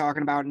Ramones. What are you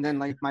talking about? And then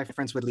like my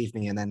friends would leave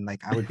me, and then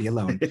like I would be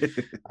alone.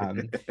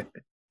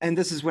 And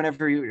this is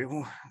whenever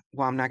you,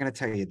 well, I'm not going to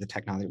tell you the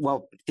technology.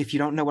 Well, if you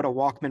don't know what a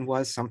Walkman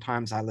was,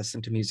 sometimes I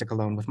listened to music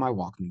alone with my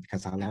Walkman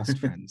because I lost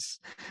friends.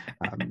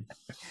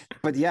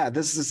 But yeah,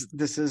 this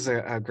is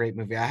a great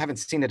movie. I haven't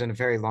seen it in a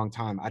very long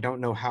time. I don't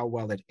know how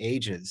well it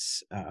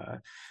ages,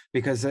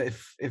 because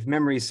if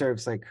memory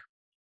serves, like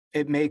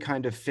it may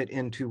kind of fit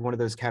into one of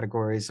those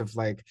categories of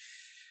like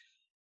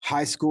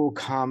high school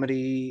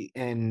comedy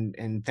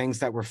and things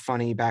that were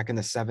funny back in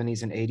the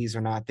 70s and 80s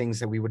are not things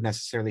that we would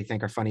necessarily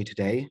think are funny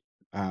today.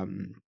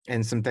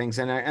 And some things,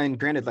 and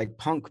granted, like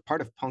part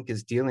of punk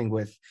is dealing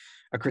with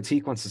a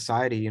critique on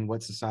society and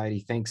what society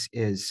thinks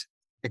is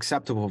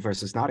acceptable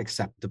versus not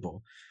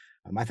acceptable.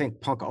 I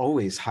think punk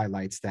always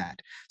highlights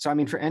that. So I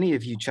mean, for any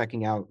of you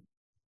checking out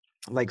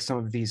like some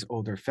of these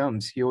older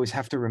films, you always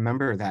have to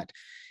remember that,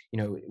 you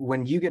know,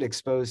 when you get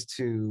exposed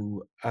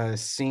to a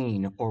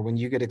scene, or when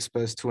you get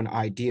exposed to an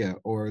idea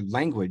or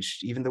language,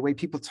 even the way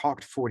people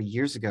talked 40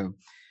 years ago,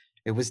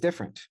 it was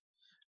different.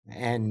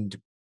 And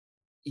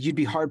you'd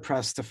be hard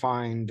pressed to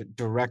find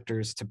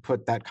directors to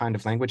put that kind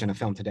of language in a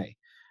film today,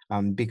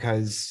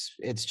 because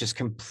it's just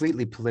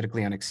completely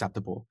politically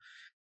unacceptable.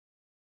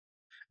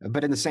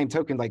 But in the same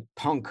token, like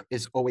punk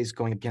is always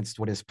going against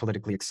what is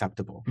politically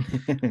acceptable.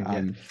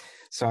 Yeah.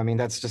 So, I mean,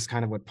 that's just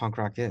kind of what punk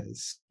rock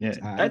is. Yeah.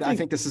 I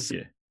think this is,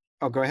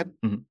 oh, go ahead.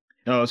 Mm-hmm.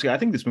 No, so I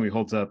think this movie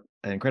holds up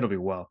incredibly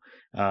well.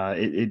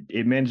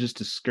 It manages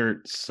to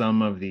skirt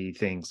some of the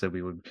things that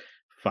we would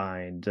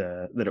find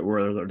that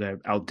were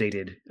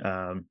outdated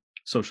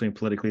socially and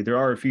politically. There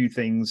are a few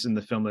things in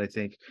the film that I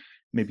think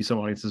maybe some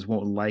audiences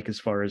won't like, as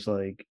far as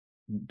like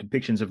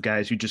depictions of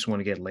guys who just want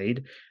to get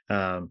laid.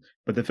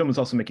 But the film is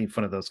also making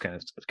fun of those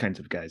kinds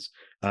of guys,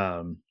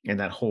 and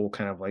that whole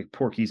kind of like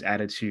Porky's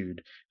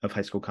attitude of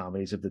high school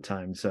comedies of the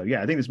time. So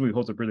yeah, I think this movie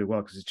holds up really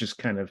well, because it's just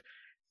kind of,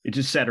 it's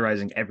just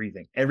satirizing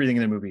everything. Everything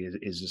in the movie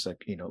is just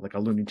like, you know, like a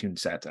Looney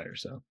Tunes satire.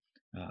 So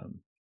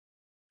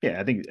yeah,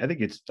 I think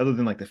it's, other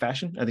than like the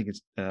fashion, I think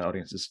it's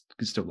audiences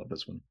could still love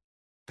this one.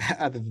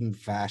 Other than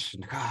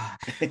fashion,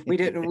 we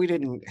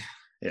didn't.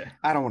 Yeah,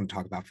 I don't want to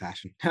talk about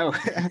fashion. No,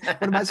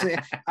 what am I saying?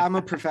 I'm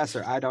a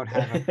professor. I don't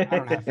have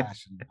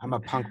fashion. I'm a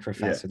punk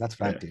professor. That's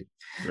what I do.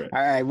 Right.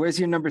 All right, where's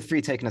your number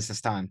 3 taking us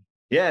this time?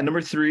 Yeah,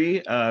 number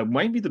 3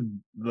 might be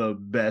the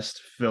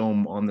best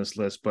film on this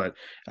list, but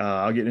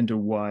I'll get into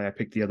why I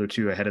picked the other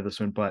 2 ahead of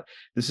this one. But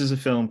this is a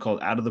film called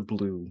Out of the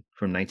Blue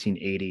from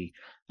 1980,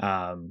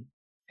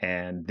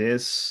 and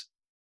this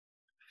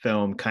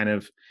film kind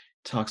of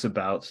talks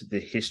about the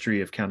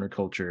history of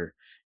counterculture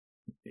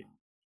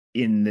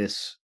in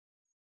this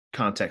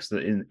context,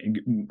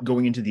 in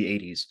going into the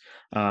 80s.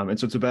 And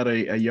so it's about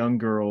a young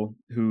girl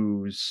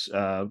who's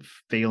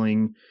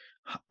failing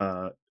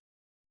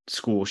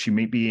school. She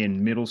may be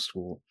in middle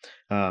school,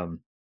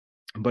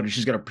 but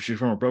she's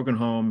from a broken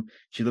home.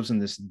 She lives in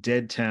this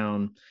dead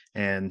town,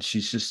 and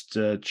she's just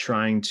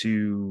trying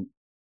to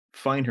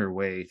find her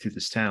way through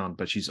this town,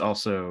 but she's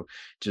also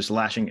just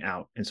lashing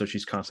out. And so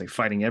she's constantly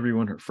fighting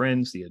everyone, her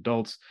friends, the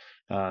adults,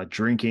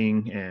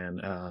 drinking,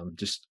 and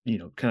just, you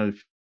know, kind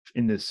of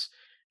in this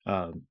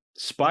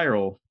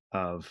spiral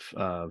of,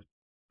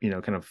 you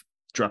know, kind of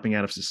dropping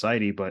out of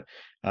society. But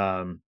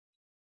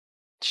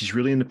she's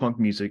really into punk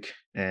music,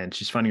 and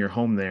she's finding her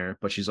home there,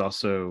 but she's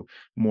also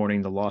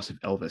mourning the loss of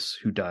Elvis,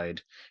 who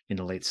died in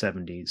the late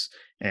 70s.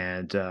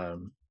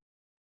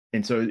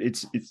 And so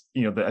it's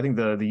you know, I think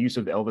the use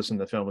of Elvis in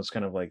the film is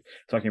kind of like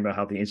talking about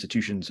how the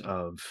institutions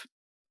of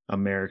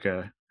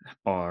America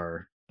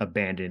are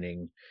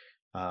abandoning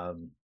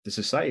the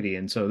society.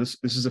 And so this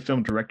is a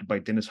film directed by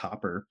Dennis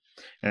Hopper,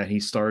 and he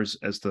stars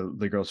as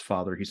the girl's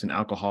father. He's an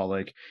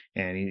alcoholic,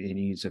 and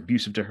he's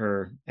abusive to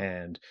her,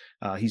 and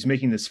he's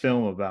making this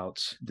film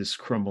about this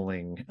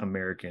crumbling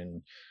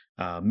American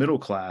middle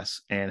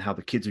class and how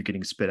the kids are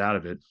getting spit out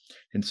of it.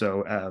 And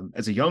so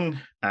as a young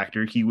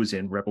actor, he was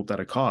in Rebel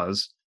Without a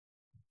Cause.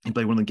 He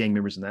played one of the gang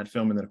members in that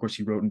film, and then of course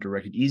he wrote and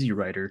directed Easy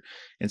Rider.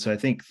 And so I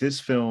think this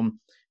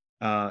film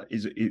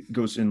it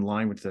goes in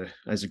line with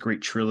as a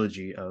great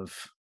trilogy of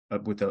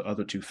with the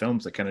other 2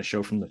 films that kind of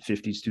show from the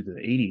 50s to the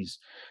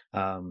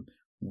 80s,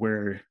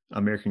 where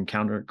American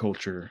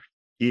counterculture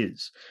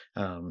is,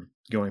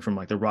 going from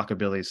like the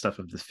rockabilly stuff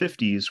of the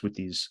 50s with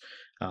these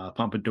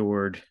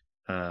pompadoured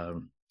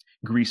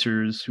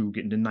greasers who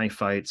get into knife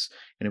fights,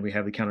 and then we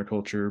have the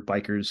counterculture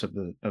bikers of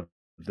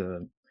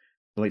the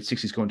late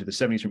 60s going to the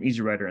 70s from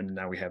Easy Rider, and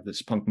now we have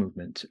this punk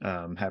movement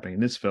happening in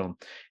this film.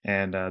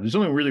 And there's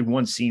only really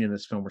one scene in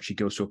this film where she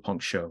goes to a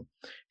punk show,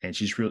 and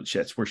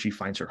that's where she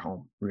finds her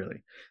home,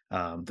 really.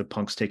 The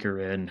punks take her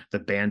in, the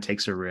band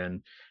takes her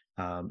in,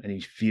 and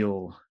you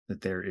feel that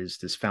there is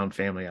this found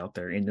family out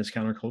there in this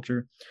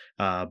counterculture,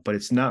 but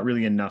it's not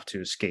really enough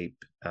to escape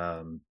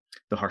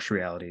the harsh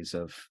realities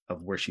of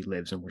where she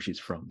lives and where she's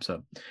from.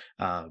 So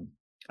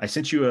I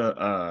sent you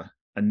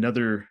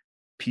another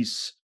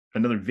piece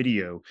another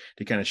video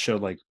to kind of show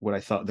like what I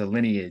thought the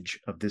lineage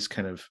of this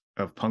kind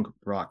of punk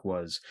rock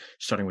was,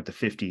 starting with the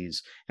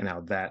 50s, and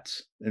how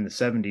that's in the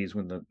 70s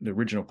when the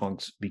original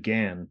punks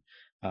began.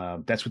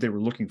 That's what they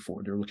were looking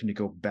for. They were looking to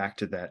go back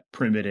to that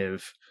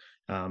primitive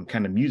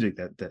kind of music,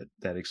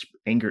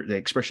 anger, the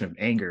expression of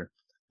anger,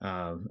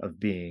 of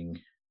being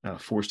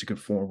forced to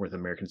conform with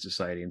American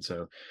society. And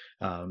so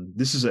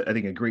this is, I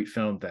think, a great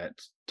film that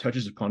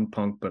touches upon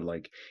punk, but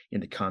like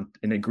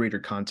in a greater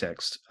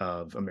context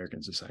of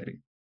American society.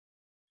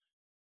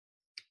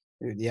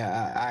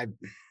 Yeah,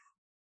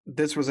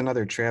 this was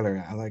another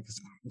trailer.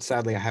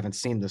 Sadly, I haven't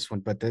seen this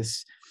one, but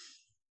this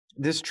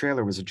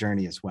trailer was a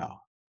journey as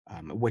well,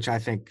 which I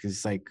think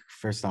is, like,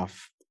 first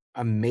off,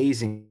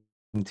 amazing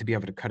to be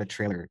able to cut a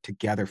trailer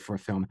together for a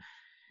film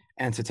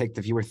and to take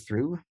the viewer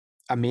through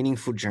a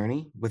meaningful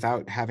journey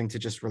without having to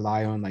just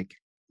rely on like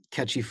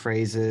catchy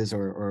phrases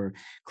or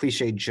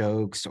cliche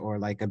jokes or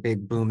like a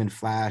big boom and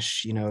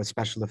flash,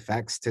 special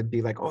effects to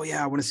be like, oh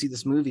yeah, I want to see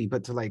this movie,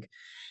 but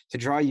to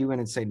draw you in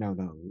and say, no,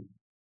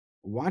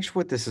 watch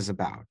what this is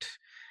about.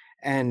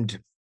 And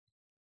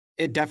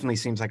it definitely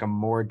seems like a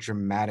more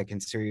dramatic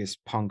and serious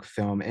punk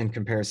film in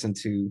comparison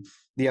to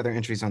the other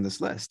entries on this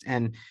list.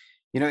 And,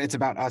 it's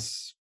about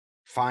us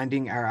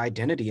finding our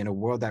identity in a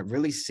world that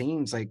really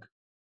seems like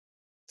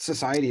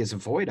society is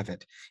void of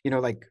it.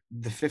 Like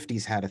the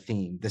 50s had a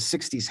theme, the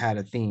 60s had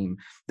a theme,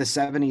 the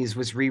 70s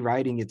was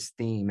rewriting its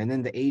theme, and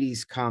then the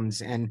 80s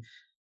comes and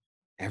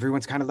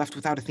everyone's kind of left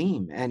without a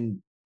theme.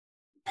 And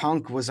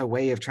punk was a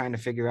way of trying to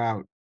figure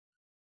out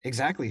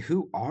exactly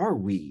who are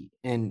we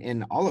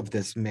in all of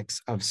this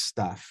mix of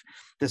stuff,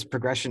 this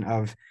progression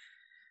of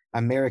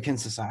American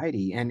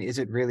society, and is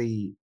it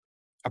really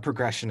a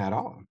progression at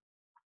all?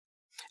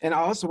 And I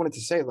also wanted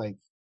to say, like,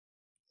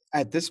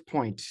 at this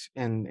point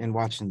in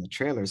watching the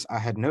trailers, I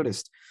had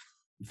noticed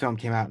the film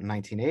came out in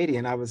 1980,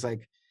 and I was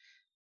like,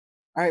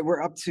 all right,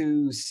 we're up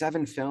to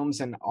 7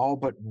 films, and all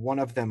but one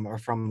of them are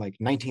from like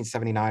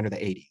 1979 or the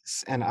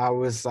 80s. And I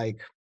was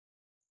like,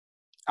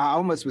 I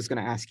almost was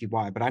going to ask you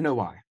why, but I know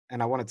why,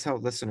 and I want to tell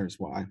listeners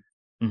why.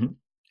 Mm-hmm.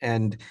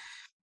 And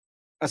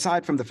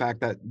aside from the fact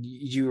that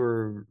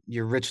you're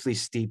richly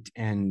steeped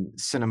in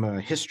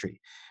cinema history,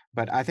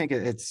 but I think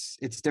it's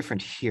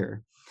different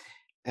here,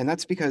 and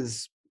that's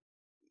because,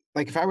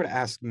 like, if I were to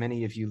ask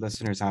many of you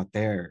listeners out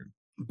there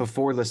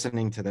before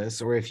listening to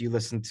this, or if you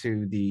listen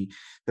to the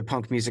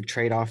punk music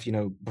trade-off,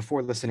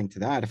 before listening to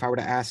that, if I were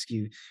to ask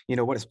you,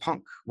 what is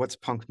punk? What's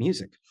punk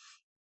music?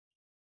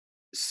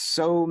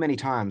 So many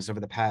times over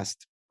the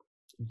past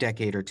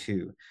decade or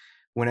two,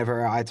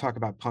 whenever I talk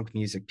about punk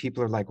music,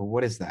 people are like, well,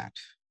 what is that?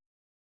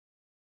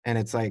 And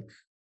it's like,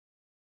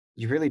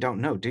 you really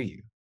don't know, do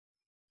you?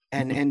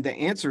 And the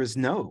answer is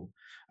no.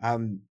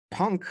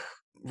 Punk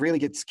really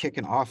gets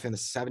kicking off in the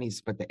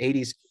 70s, but the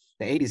 80s,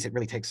 it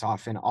really takes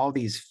off. And all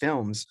these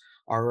films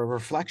are a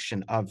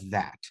reflection of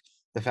that.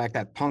 The fact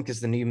that punk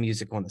is the new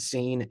music on the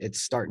scene,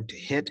 it's starting to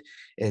hit,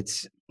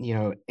 it's,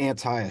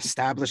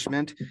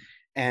 anti-establishment,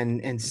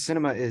 and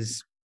cinema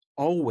is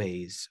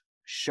always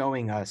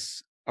showing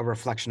us a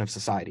reflection of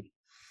society.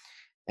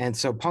 And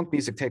so punk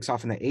music takes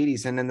off in the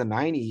 80s, and in the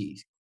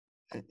 90s,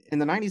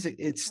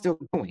 it's still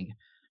going.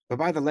 But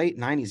by the late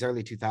 90s,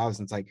 early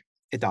 2000s, like,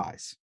 it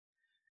dies.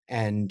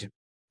 And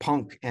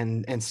punk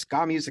and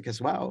ska music as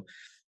well,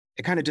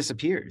 it kind of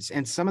disappears.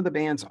 And some of the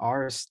bands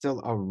are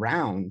still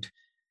around,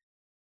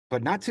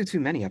 but not too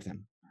many of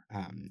them.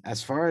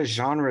 As far as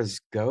genres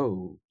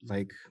go,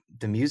 like,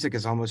 the music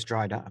is almost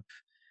dried up.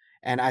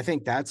 And I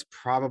think that's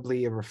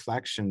probably a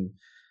reflection,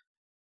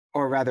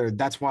 or rather,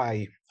 that's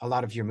why a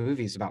lot of your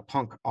movies about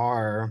punk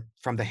are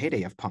from the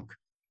heyday of punk,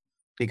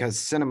 because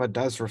cinema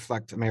does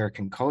reflect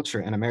American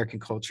culture, and American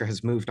culture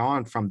has moved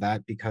on from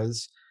that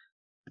because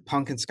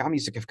punk and ska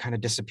music have kind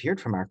of disappeared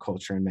from our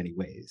culture in many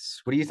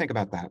ways. What do you think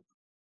about that?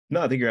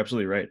 No, I think you're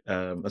absolutely right.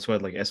 That's why,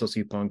 like,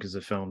 SLC Punk is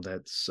a film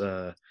that's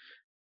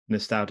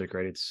nostalgic,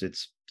 right?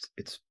 It's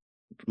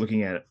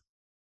looking at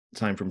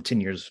time from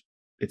 10 years.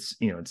 It's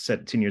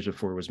set 10 years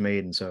before it was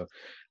made, and so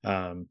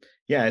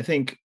I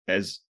think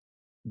as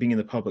being in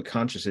the public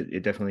conscious,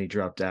 it definitely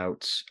dropped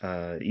out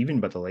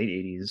even by the late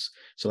 80s.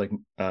 So like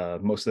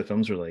most of the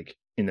films are like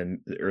in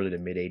the early to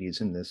mid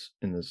 80s in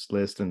this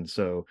list, and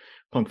so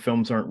punk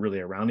films aren't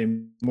really around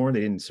anymore.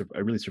 They didn't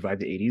really survive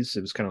the 80s.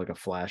 It was kind of like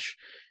a flash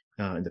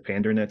in the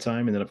pan during that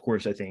time. And then of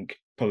course I think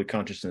public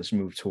consciousness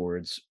moved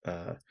towards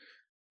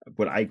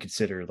what I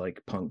consider like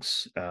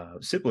punk's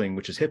sibling,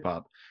 which is hip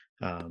hop,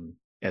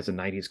 as the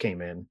 90s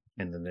came in,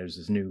 and then there's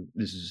this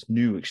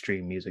new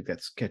extreme music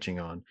that's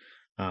catching on.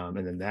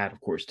 And then that, of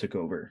course, took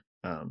over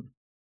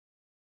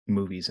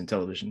movies and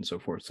television and so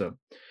forth. So,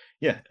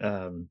 yeah,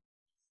 the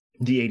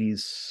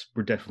 80s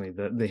were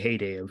definitely the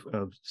heyday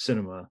of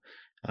cinema,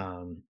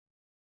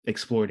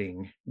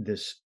 exploiting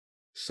this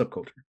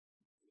subculture.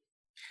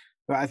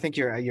 Well, I think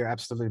you're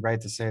absolutely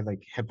right to say,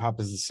 like, hip hop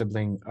is a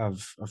sibling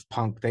of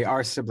punk. They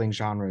are sibling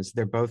genres.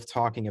 They're both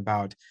talking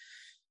about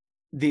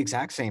the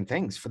exact same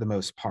things for the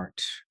most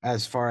part,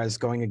 as far as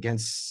going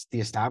against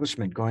the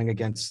establishment, going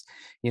against,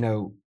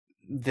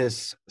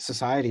 this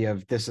society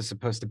of this is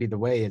supposed to be the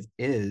way it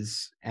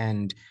is,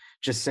 and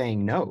just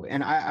saying no.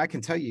 And I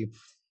can tell you,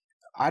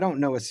 I don't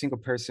know a single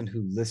person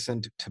who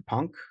listened to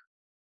punk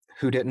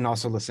who didn't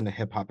also listen to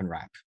hip hop and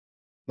rap.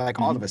 Like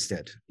all of us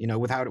did,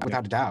 without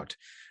a doubt.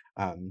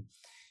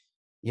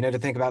 To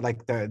think about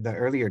like the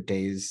earlier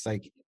days,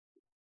 like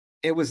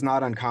it was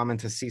not uncommon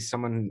to see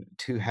someone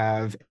to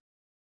have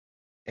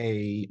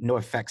a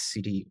NoFX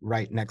CD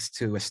right next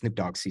to a Snoop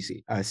Dogg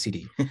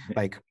CD.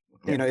 Like,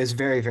 it's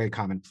very, very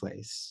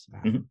commonplace.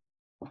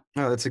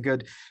 No, it's a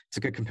good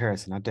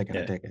comparison. I dig it.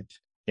 I dig it.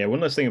 Yeah,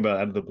 one last thing about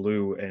Out of the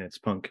Blue and its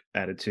punk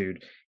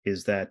attitude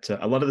is that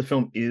a lot of the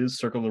film is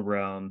circled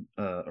around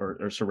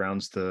or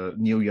surrounds the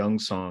Neil Young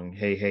song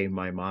 "Hey Hey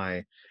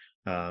My,"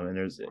 and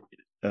there's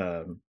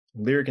a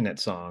lyric in that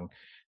song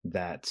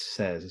that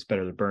says it's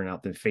better to burn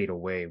out than fade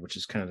away, which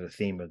is kind of the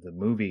theme of the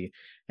movie,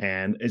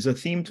 and is a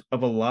theme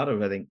of a lot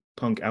of, I think,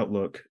 punk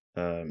outlook,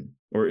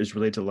 or is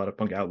related to a lot of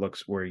punk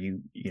outlooks where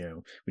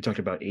we talked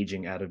about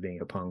aging out of being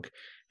a punk,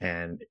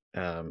 and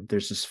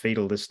there's this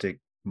fatalistic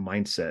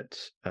mindset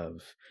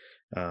of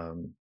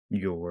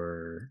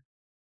your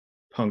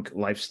punk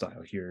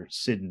lifestyle, your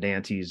Sid and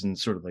Nantes, and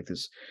sort of like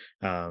this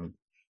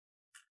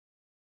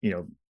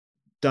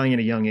dying at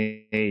a young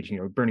age,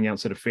 burning out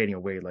instead of fading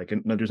away. Like,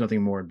 there's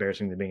nothing more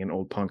embarrassing than being an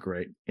old punk,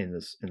 right, in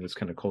this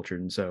kind of culture.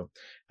 And so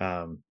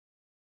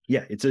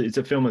it's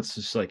a film that's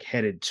just like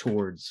headed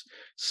towards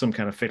some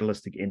kind of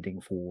fatalistic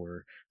ending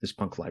for this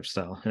punk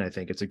lifestyle, and I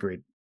think it's a great,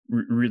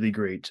 really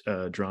great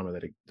drama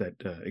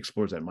that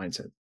explores that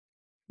mindset.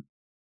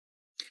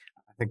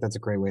 I think that's a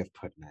great way of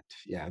putting it.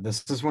 Yeah,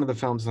 this is one of the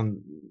films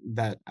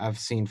that I've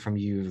seen from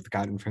you,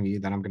 gotten from you,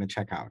 that I'm going to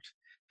check out.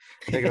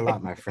 I dig it a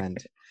lot, my friend.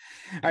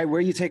 All right, where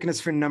are you taking us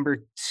for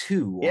number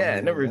 2? Yeah,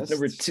 number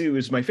 2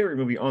 is my favorite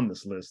movie on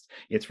this list.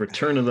 It's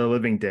Return of the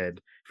Living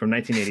Dead from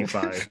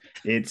 1985.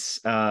 It's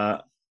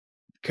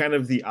kind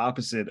of the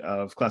opposite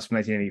of Class of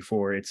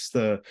 1984. It's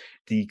the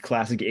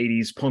classic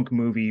 80s punk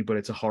movie, but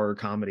it's a horror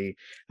comedy,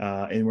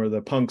 and where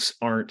the punks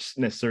aren't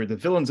necessarily the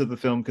villains of the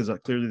film, because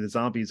clearly the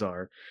zombies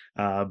are,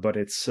 but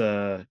it's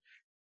a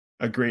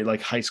great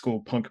like high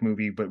school punk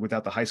movie, but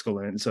without the high school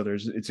in it. And so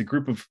it's a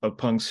group of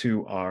punks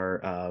who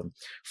are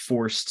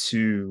forced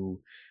to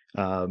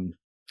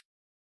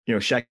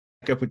shack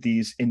up with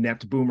these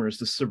inept boomers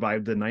to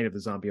survive the night of the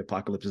zombie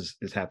apocalypse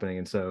is happening.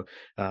 And so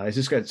it's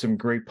just got some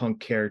great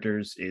punk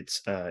characters.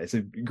 It's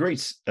a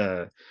great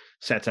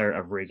satire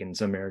of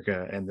Reagan's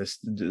America and this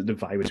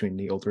divide between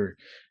the older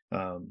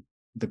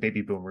the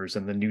baby boomers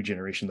and the new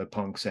generation, the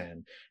punks.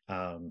 And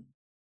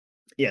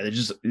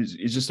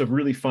it's just a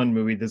really fun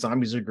movie. The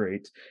zombies are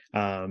great,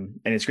 and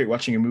it's great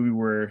watching a movie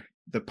where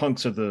the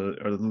punks are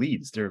the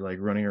leads. They're like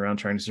running around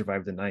trying to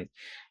survive the night,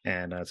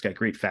 and it's got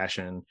great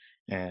fashion.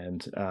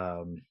 And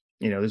and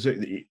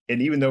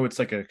even though it's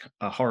like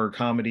a horror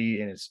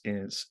comedy, and it's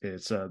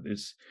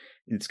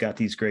got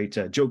these great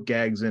joke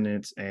gags in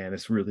it, and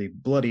it's really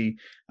bloody,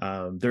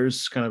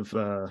 there's kind of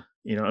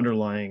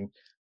underlying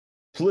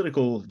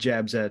political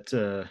jabs at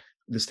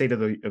the state of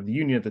the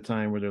union at the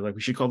time, where they're like,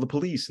 we should call the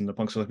police, and the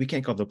punks are like, we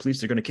can't call the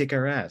police, they're going to kick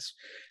our ass.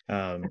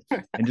 And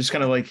just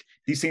kind of like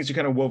these things are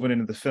kind of woven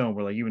into the film,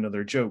 where like, even though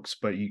they're jokes,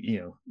 but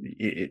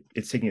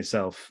it's taking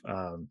itself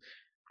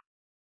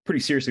pretty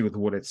seriously with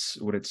what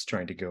it's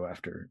trying to go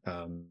after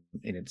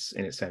in its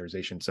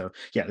satirization. So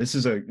yeah, this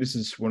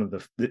is one of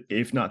the,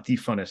 if not the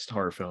funnest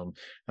horror film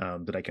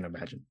that I can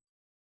imagine.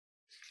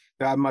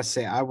 I must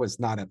say, I was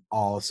not at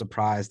all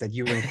surprised that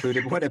you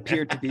included what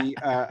appeared to be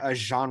a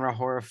genre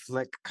horror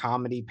flick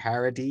comedy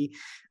parody.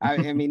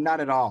 I mean, not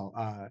at all.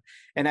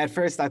 And at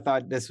first, I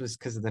thought this was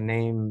because of the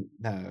name,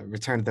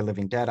 Return of the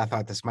Living Dead. I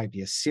thought this might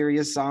be a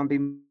serious zombie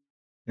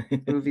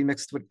movie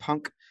mixed with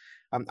punk.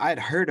 I had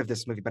heard of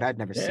this movie, but I'd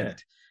never seen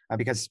it.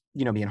 Because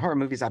me in horror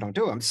movies, I don't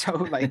do them. So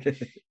like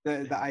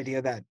the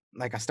idea that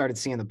like I started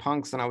seeing the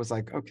punks and I was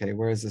like, okay,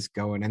 where is this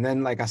going? And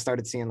then like I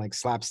started seeing like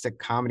slapstick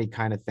comedy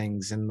kind of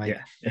things, and like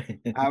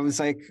I was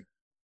like,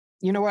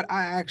 you know what?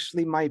 I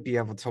actually might be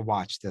able to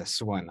watch this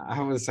one.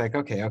 I was like,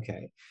 okay. Yeah,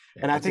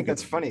 and I think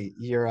that's funny.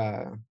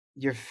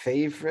 Your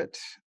favorite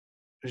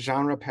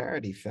genre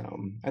parody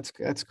film. That's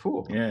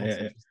cool.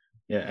 Yeah,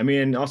 I mean,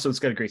 and also it's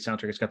got a great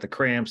soundtrack. It's got the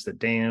Cramps, the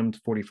Damned,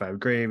 45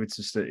 Grave. It's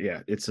just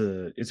it's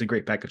a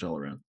great package all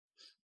around.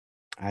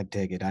 I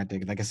dig it.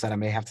 Like I said, I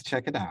may have to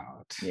check it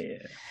out. Yeah.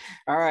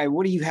 All right,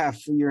 what do you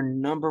have for your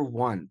number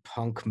 1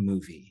 punk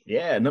movie?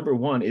 Yeah, number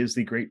 1 is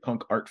the great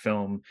punk art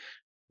film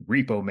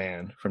Repo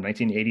Man from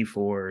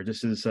 1984.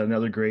 This is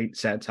another great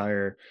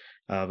satire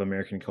of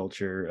American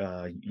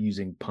culture,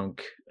 using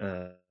punk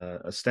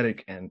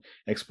aesthetic and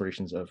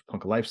explorations of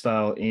punk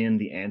lifestyle in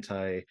the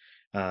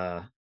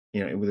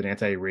with an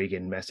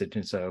anti-Reagan message.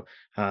 And so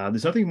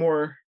there's nothing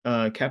more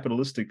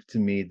capitalistic to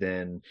me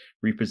than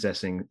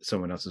repossessing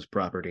someone else's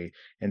property.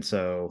 And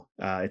so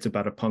it's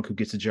about a punk who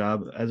gets a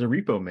job as a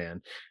repo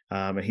man.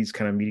 And he's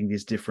kind of meeting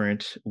these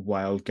different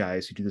wild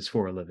guys who do this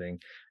for a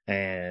living.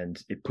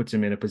 And it puts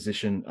him in a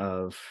position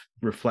of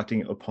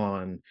reflecting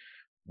upon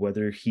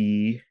whether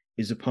he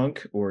is a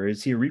punk or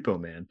is he a repo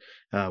man?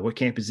 What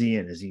camp is he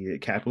in? Is he a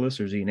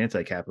capitalist or is he an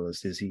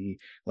anti-capitalist? Is he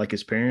like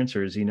his parents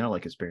or is he not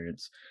like his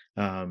parents?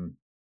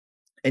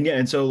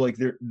 And so like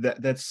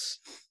that's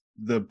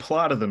the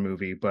plot of the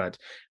movie, but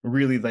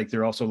really like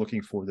they're also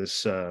looking for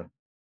this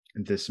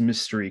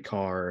mystery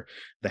car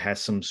that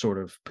has some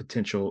sort of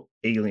potential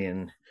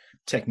alien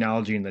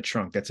technology in the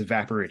trunk that's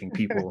evaporating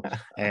people.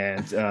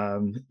 And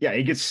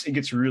it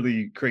gets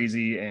really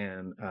crazy.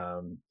 And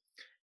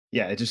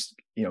it just,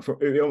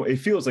 it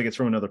feels like it's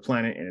from another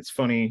planet, and it's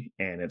funny,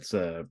 and it's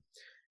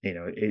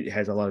it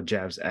has a lot of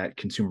jabs at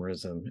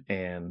consumerism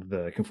and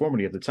the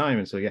conformity of the time.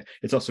 And so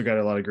it's also got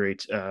a lot of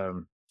great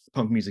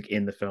punk music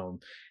in the film.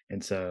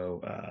 And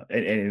so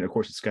and of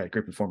course it's got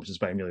great performances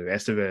by Emilio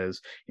Estevez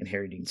and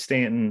Harry Dean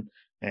Stanton.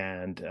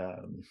 And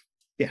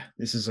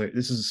this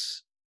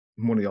is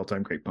one of the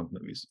all-time great punk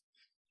movies.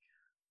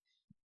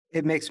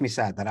 It makes me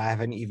sad that I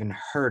haven't even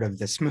heard of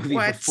this movie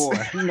before.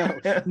 No,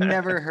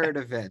 never heard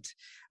of it.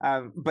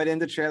 But in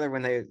the trailer,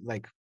 when they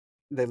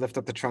lift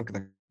up the trunk of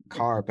the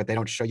car, but they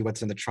don't show you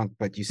what's in the trunk,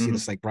 but you see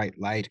this like bright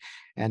light,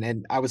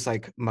 and I was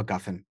like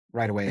MacGuffin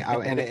right away.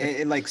 And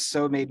it like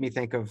so made me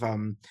think of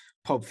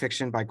Pulp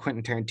Fiction by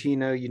Quentin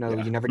Tarantino. You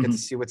never get to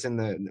see what's in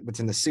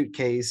the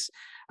suitcase.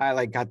 I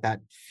like got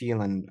that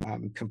feeling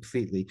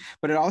completely.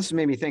 But it also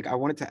made me think. I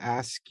wanted to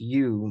ask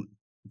you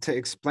to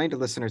explain to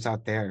listeners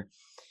out there,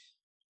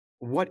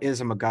 what is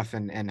a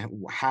MacGuffin, and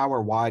how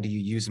or why do you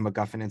use a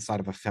MacGuffin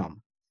inside of a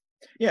film?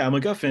 Yeah, a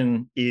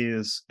MacGuffin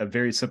is a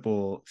very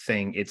simple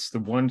thing. It's the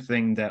one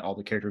thing that all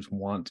the characters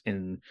want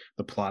in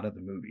the plot of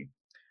the movie.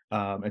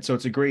 And so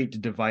it's a great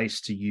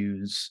device to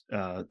use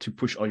to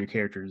push all your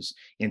characters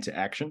into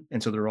action.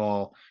 And so they're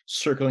all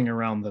circling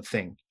around the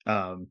thing.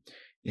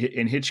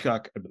 In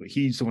Hitchcock, I believe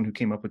he's the one who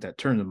came up with that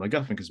term, the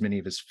MacGuffin, because many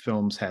of his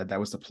films that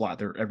was the plot.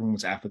 Everyone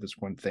was after this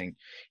one thing.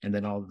 And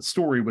then all the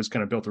story was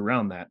kind of built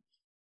around that.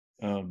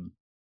 And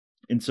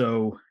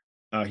so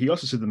he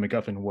also said the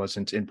MacGuffin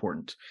wasn't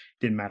important.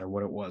 Didn't matter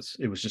what it was.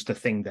 It was just a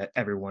thing that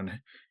everyone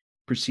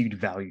perceived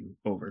value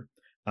over.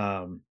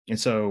 And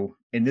so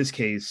in this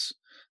case,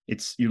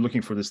 you're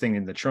looking for this thing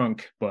in the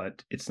trunk,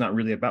 but it's not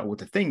really about what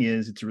the thing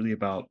is. It's really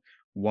about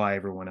why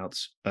everyone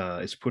else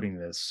is putting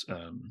this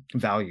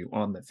value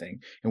on the thing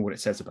and what it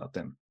says about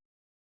them.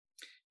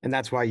 And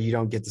that's why you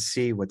don't get to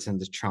see what's in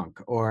the trunk,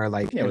 or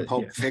like in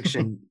Pulp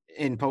Fiction.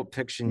 In Pulp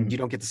Fiction, you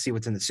don't get to see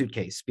what's in the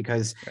suitcase,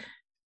 because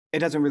it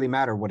doesn't really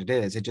matter what it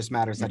is. It just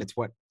matters that it's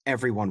what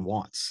everyone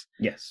wants.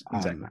 Yes,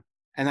 exactly.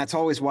 And that's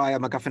always why a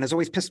MacGuffin has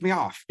always pissed me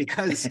off,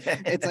 because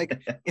it's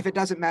like, if it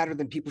doesn't matter,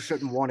 then people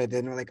shouldn't want it.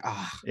 And we're like,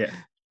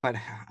 but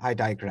I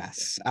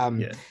digress.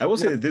 I will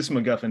say that this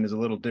MacGuffin is a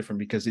little different,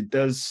 because it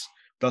does,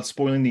 without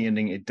spoiling the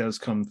ending, it does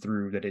come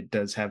through that it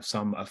does have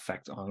some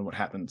effect on what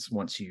happens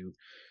once you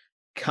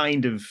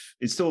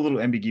it's still a little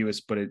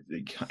ambiguous, but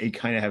it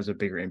kind of has a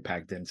bigger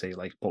impact than, say,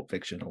 like Pulp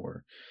Fiction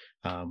or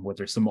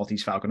whether it's the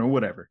Maltese Falcon or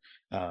whatever.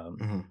 I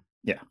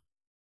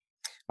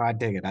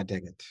dig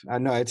it.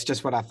 No, it's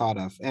just what I thought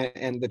of.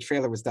 And the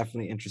trailer was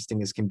definitely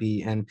interesting as can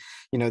be. And,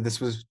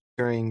 this was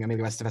during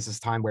Emilio Estevez's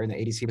time, where in the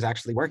 80s he was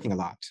actually working a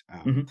lot.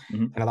 And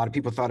a lot of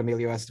people thought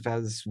Emilio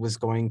Estevez was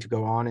going to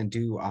go on and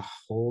do a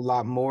whole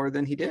lot more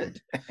than he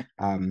did.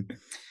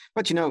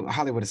 But,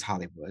 Hollywood is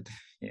Hollywood.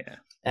 Yeah.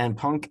 And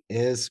punk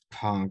is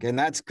punk. And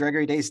that's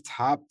Gregory Day's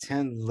top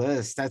 10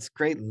 list. That's a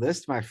great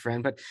list, my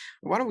friend. But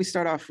why don't we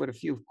start off with a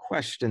few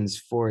questions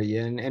for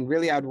you? And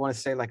really, I'd want to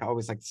say, like I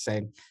always like to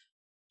say,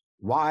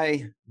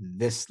 why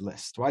this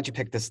list? Why'd you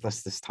pick this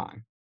list this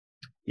time?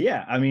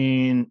 Yeah, I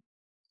mean,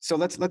 so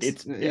let's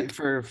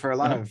for a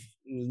lot of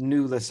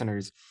new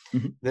listeners,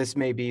 this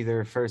may be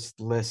their first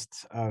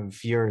list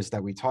of yours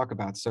that we talk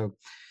about. So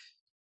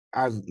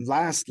our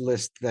last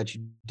list that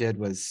you did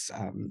was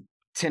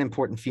 10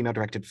 important female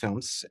directed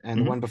films,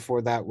 and the one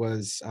before that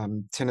was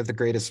 10 of the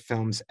greatest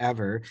films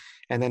ever,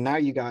 and then now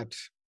you got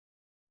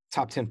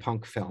top 10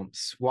 punk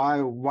films.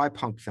 Why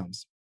punk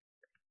films?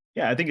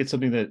 I think it's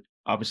something that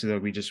obviously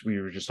that we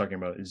were just talking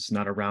about is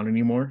not around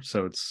anymore,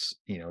 so it's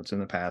it's in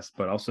the past.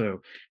 But also,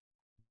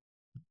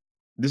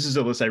 this is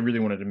a list I really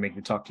wanted to make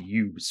to talk to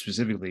you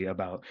specifically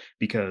about,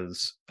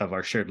 because of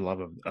our shared love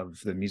of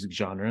the music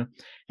genre.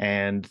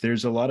 And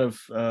there's a lot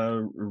of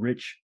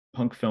rich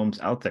punk films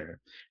out there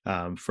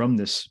from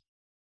this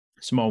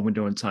small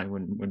window in time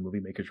when movie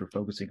makers were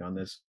focusing on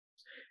this.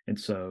 And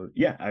so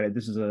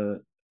this is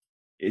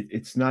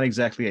it's not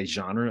exactly a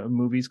genre of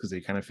movies, because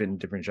they kind of fit in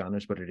different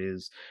genres, but it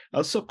is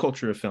a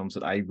subculture of films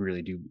that I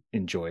really do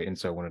enjoy, and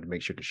so I wanted to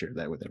make sure to share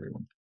that with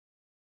everyone.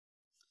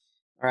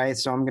 All right,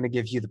 so I'm going to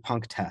give you the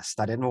punk test.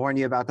 I didn't warn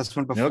you about this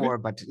one before,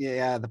 but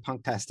the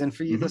punk test. And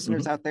for you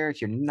listeners out there, if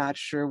you're not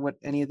sure what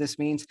any of this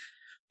means,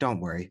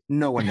 don't worry.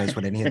 No one knows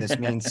what any of this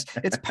means.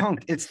 It's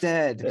punk. It's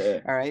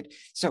dead. All right.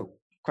 So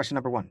question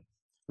number 1,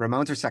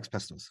 Ramones or Sex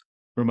Pistols?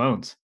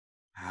 Ramones.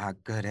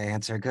 Good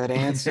answer. Good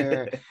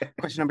answer.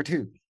 Question number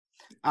 2,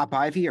 Op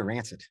Ivy or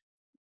Rancid?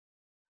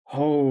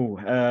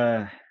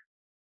 I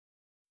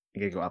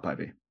gotta go Op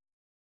Ivy.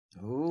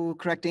 Oh,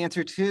 correct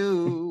answer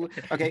too.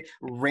 Okay,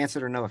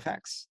 Rancid or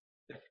NoFX?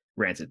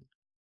 Rancid.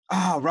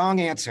 Oh, wrong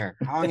answer.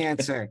 Wrong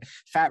answer.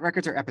 Fat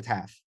Records or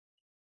Epitaph?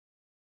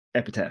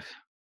 Epitaph.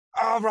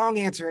 Oh, wrong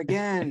answer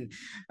again.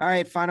 All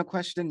right, final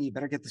question. You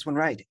better get this one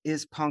right.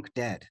 Is punk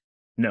dead?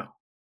 No.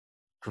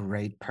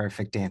 Great,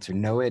 perfect answer.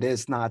 No, it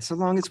is not. So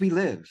long as we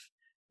live,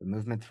 the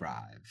movement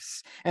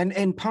thrives.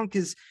 And punk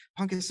is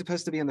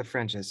supposed to be in the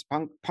fringes.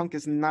 Punk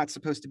is not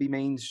supposed to be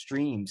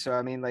mainstream. So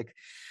I mean, like,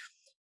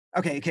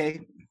 okay.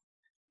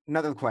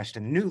 Another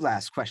question. New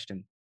last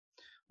question.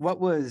 What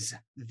was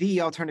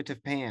the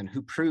alternative band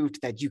who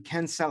proved that you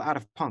can sell out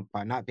of punk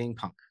by not being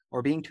punk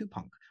or being too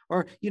punk?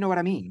 Or you know what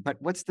I mean?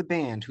 But what's the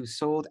band who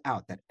sold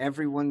out that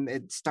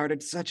it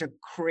started such a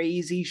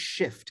crazy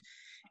shift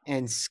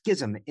and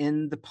schism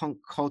in the punk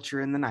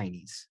culture in the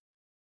 90s?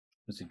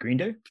 Was it Green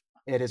Day?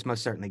 It is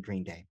most certainly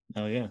Green Day.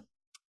 Oh, yeah.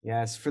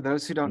 Yes, for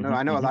those who don't know,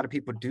 I know a lot of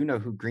people do know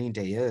who Green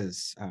Day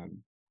is,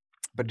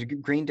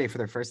 but Green Day for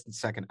their first and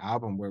second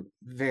album were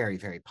very,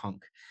 very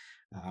punk.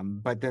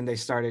 But then they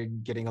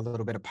started getting a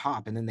little bit of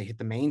pop, and then they hit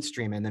the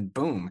mainstream, and then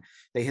boom,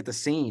 they hit the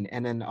scene.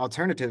 And then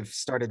alternative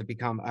started to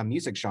become a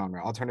music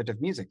genre,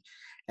 alternative music.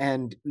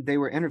 And they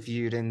were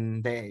interviewed,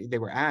 and they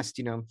were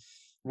asked,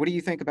 what do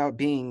you think about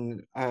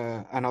being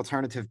an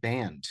alternative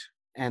band?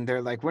 And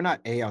they're like, we're not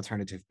a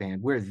alternative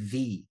band, we're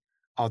the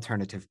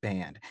alternative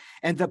band.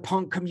 And the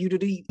punk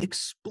community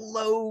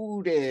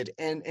exploded.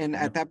 And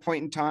at that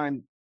point in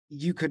time,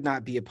 you could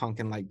not be a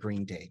punkin like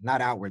Green Day, not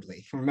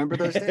outwardly. Remember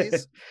those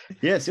days?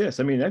 Yes.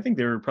 I mean, I think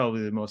they were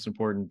probably the most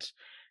important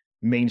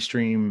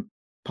mainstream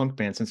punk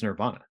band since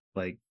Nirvana.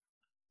 Like,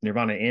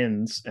 Nirvana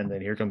ends, and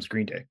then here comes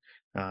Green Day.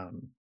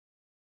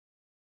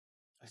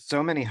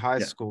 So many high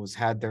schools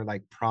had their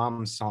like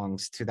prom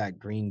songs to that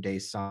Green Day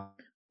song.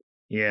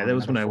 Yeah, that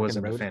was when I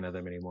wasn't a fan of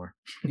them anymore.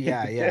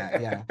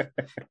 Yeah.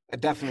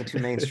 Definitely too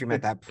mainstream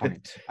at that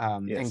point.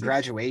 And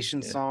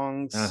graduation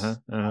songs.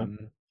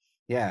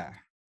 Yeah.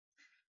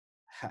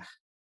 All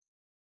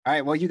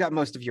right, well, you got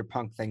most of your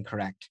punk thing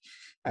correct,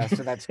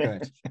 so that's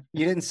good.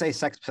 You didn't say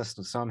Sex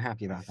Pistols, so I'm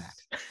happy about that.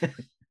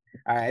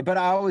 All right, but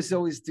I always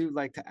do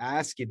like to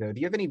ask you, though,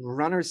 do you have any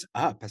runners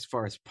up as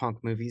far as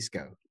punk movies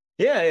go?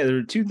 Yeah, there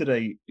were two that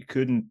I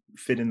couldn't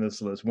fit in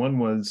this list. One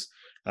was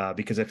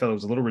because I felt it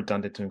was a little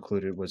redundant to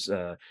include it, was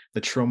the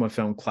Troma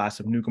film Class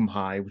of Nuke 'Em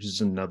High, which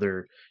is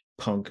another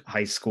punk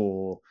high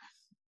school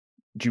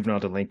juvenile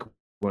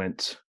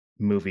delinquent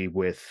movie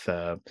with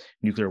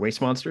nuclear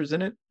waste monsters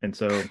in it. And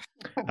so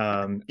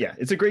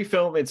it's a great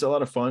film. It's a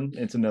lot of fun.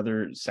 It's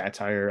another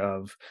satire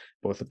of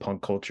both the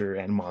punk culture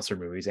and monster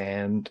movies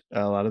and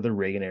a lot of the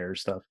Reagan era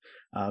stuff,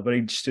 but I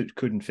just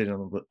couldn't fit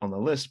on the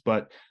list.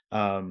 But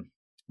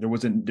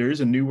there is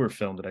a newer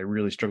film that I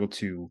really struggled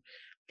to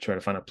try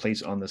to find a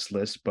place on this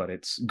list, but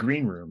it's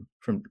Green Room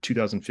from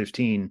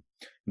 2015.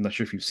 I'm not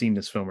sure if you've seen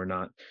this film or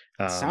not.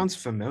 Sounds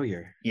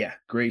familiar. Yeah,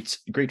 great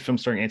film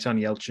starring Anton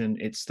Yelchin.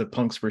 It's the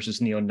punks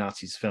versus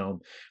neo-Nazis film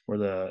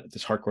where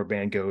this hardcore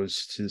band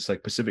goes to this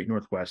like Pacific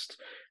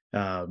Northwest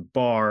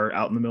bar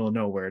out in the middle of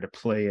nowhere to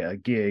play a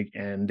gig,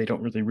 and they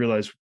don't really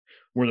realize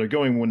where they're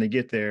going. When they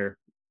get there,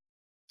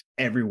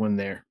 everyone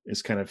there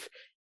is kind of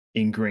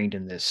ingrained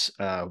in this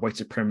white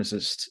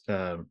supremacist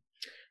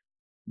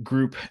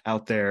group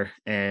out there,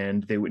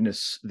 and they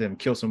witness them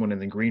kill someone in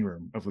the green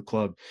room of the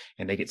club,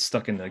 and they get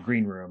stuck in the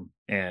green room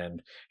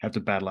and have to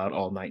battle out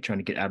all night trying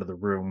to get out of the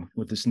room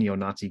with this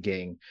neo-Nazi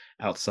gang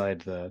outside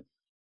the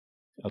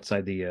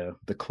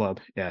club.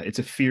 Yeah, it's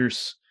a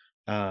fierce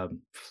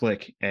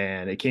flick,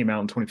 and it came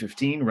out in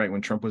 2015 right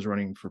when Trump was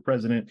running for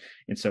president,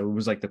 and so it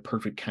was like the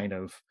perfect kind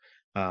of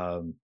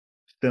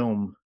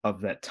film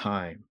of that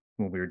time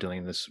when we were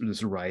dealing with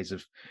this rise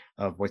of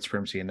white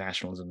supremacy and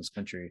nationalism in this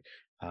country.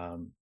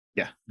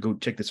 Go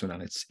check this one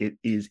out. It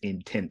is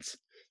intense.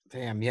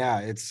 Damn, yeah,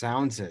 it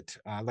sounds it.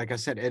 Like I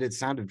said, it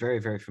sounded very,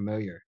 very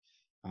familiar.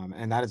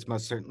 And that is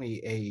most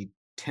certainly a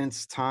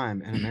tense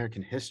time in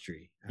American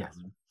history. Yes.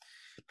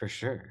 For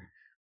sure.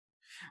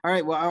 All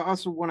right, well, I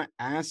also want to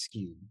ask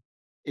you,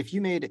 if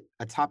you made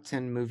a top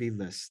 10 movie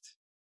list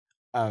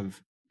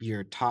of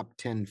your top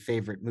 10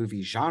 favorite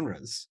movie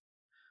genres,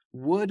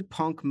 would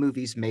punk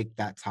movies make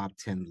that top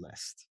 10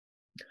 list?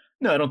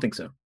 No, I don't think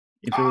so.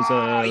 If it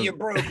was you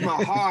broke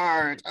my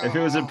heart. If it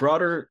was a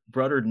broader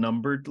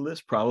numbered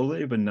list,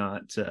 probably, but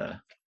not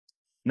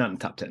in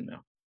top 10. No.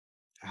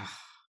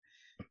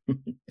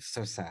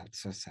 So sad.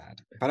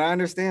 But I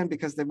understand,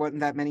 because there wasn't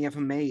that many of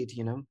them made,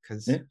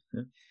 because.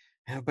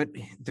 Yeah, but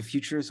the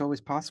future is always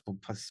possible.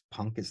 Plus,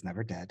 punk is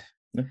never dead.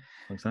 Yeah,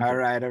 exactly. All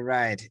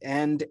right.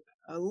 And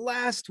a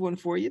last one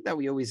for you that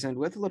we always end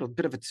with, a little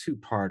bit of a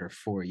two-parter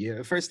for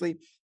you. Firstly,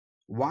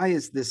 why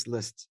is this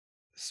list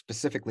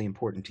specifically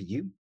important to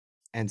you?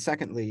 And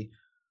secondly,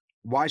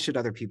 why should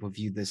other people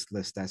view this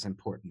list as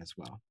important as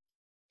well?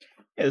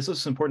 Yeah, this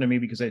is important to me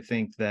because I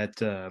think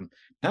that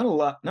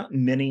not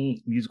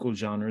many musical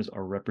genres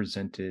are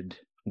represented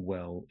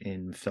well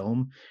in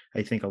film.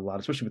 I think a lot,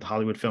 especially with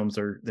Hollywood films,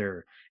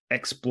 they're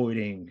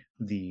exploiting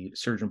the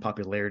surge in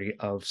popularity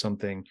of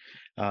something.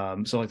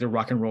 So like the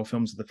rock and roll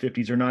films of the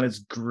 50s are not as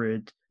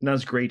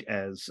great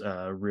as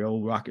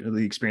real rock, the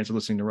experience of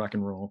listening to rock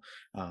and roll.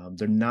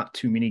 There are not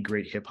too many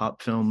great hip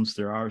hop films.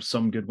 There are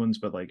some good ones,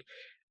 but like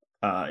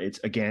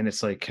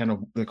it's like kind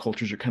of the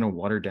cultures are kind of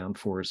watered down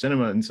for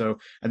cinema. And so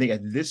I think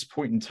at this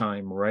point in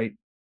time, right,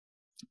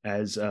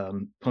 as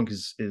punk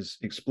is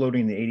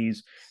exploding in the 80s,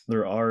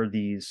 there are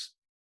these,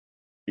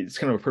 it's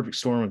kind of a perfect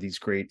storm of these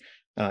great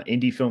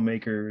indie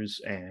filmmakers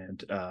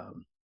and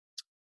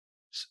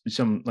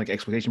some like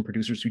exploitation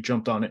producers who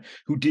jumped on it,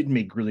 who did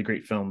make really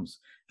great films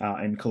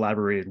and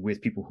collaborated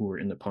with people who were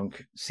in the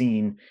punk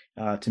scene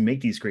to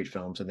make these great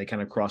films. And they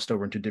kind of crossed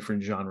over into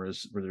different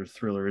genres, whether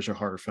thrillers or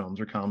horror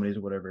films or comedies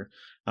or whatever.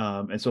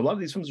 And so a lot of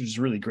these films are just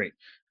really great,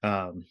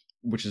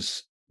 which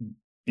is,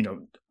 you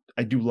know,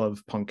 I do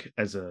love punk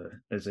as a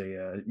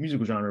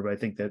musical genre, but I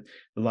think that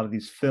a lot of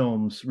these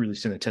films really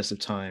stand the test of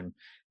time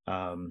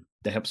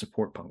that help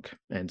support punk.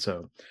 And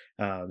so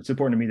it's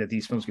important to me that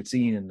these films get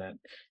seen, and that,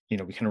 you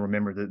know, we kind of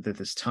remember that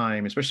this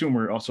time, especially when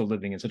we're also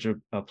living in such a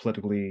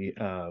politically,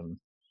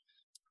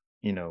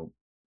 you know,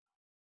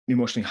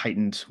 emotionally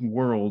heightened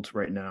world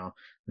right now,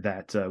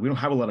 that we don't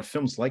have a lot of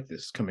films like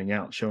this coming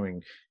out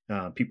showing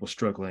people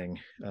struggling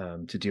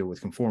to deal with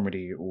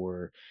conformity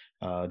or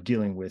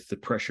dealing with the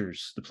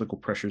political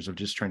pressures of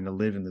just trying to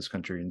live in this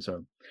country. And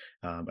so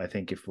I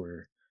think if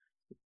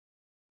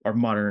our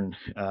modern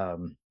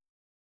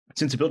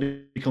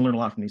sensibility can learn a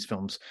lot from these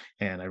films,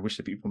 and I wish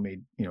that people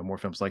made, you know, more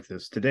films like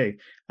this today,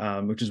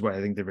 which is why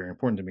I think they're very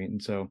important to me.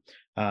 And so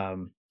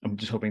I'm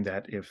just hoping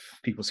that if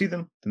people see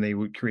them, then they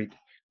would create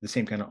the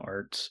same kind of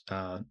art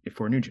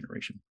for a new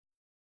generation.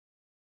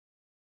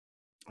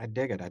 I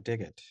dig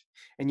it.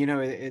 And you know,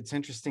 it's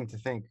interesting to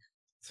think,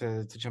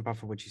 to jump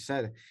off of what you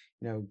said,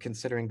 you know,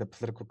 considering the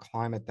political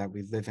climate that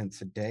we live in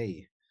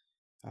today,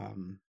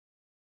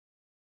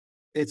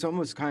 it's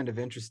almost kind of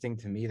interesting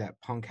to me that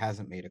punk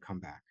hasn't made a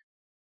comeback.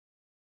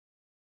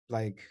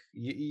 Like,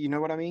 you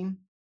know what I mean?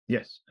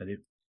 Yes, I do.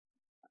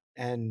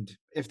 And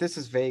if this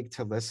is vague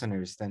to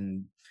listeners,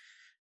 then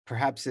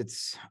perhaps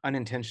it's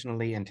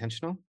unintentionally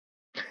intentional.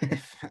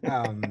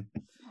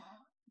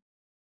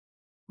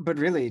 But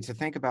really, to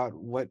think about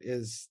what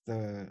is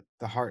the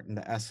heart and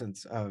the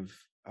essence of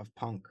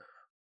punk,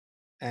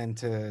 and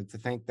to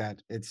think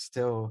that it's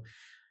still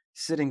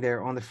sitting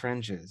there on the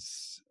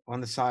fringes,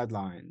 on the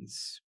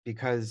sidelines,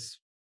 because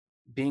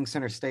being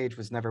center stage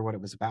was never what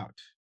it was about.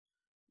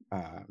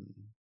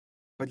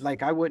 But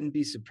like, I wouldn't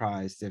be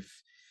surprised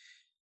if,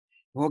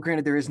 well,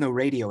 granted, there is no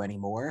radio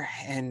anymore,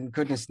 and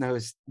goodness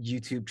knows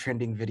YouTube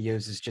trending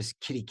videos is just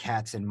kitty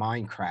cats and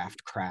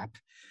Minecraft crap.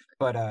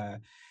 But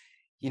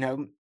you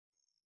know,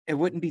 it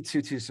wouldn't be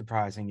too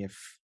surprising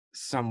if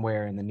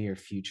somewhere in the near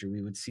future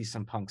we would see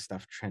some punk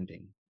stuff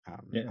trending.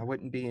 I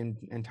wouldn't be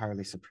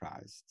entirely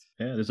surprised.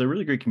 Yeah, there's a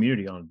really great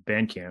community on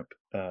Bandcamp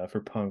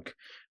for punk,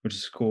 which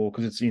is cool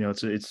because it's, you know,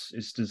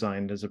 it's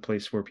designed as a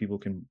place where people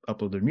can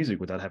upload their music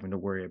without having to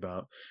worry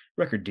about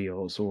record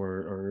deals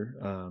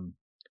or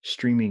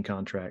streaming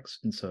contracts.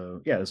 And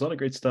so yeah, there's a lot of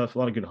great stuff, a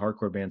lot of good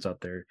hardcore bands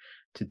out there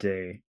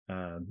today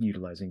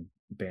utilizing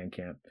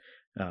Bandcamp.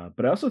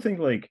 But I also think,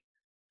 like,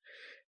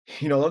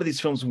 you know, a lot of these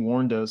films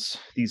warned us,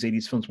 these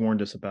 80s films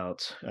warned us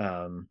about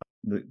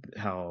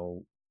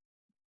how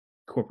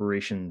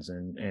corporations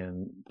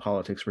and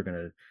politics were going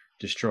to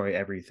destroy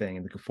everything,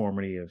 and the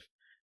conformity of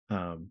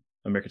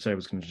American society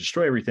was going to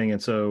destroy everything.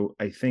 And so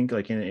I think,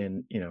 like,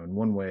 in you know, in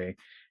one way,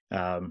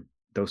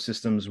 those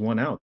systems won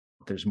out.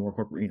 There's more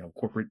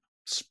corporate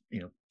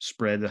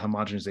spread, the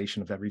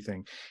homogenization of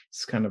everything.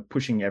 It's kind of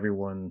pushing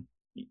everyone,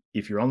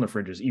 if you're on the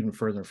fringes, even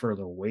further and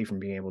further away from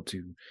being able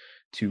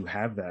to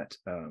have that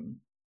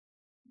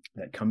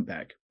that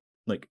comeback,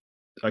 like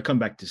a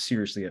comeback to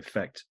seriously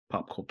affect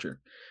pop culture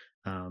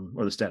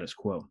or the status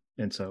quo.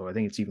 And so I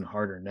think it's even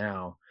harder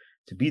now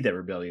to be that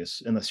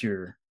rebellious, unless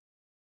you're,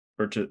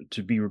 or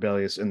to be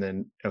rebellious and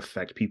then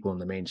affect people in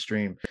the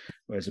mainstream,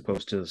 as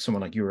opposed to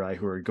someone like you or I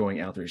who are going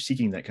out there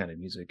seeking that kind of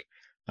music,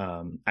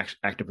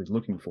 actively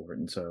looking for it.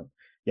 And so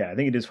yeah, I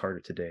think it is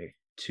harder today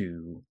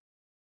to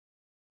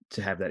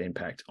have that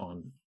impact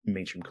on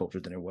mainstream culture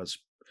than it was,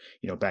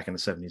 you know, back in the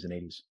 70s and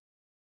 80s.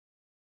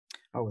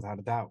 Oh, without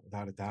a doubt.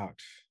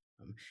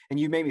 And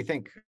you made me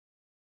think.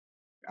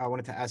 I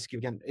wanted to ask you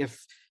again,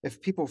 if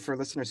people, for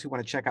listeners who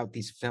want to check out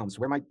these films,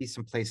 where might be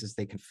some places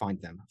they can find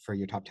them for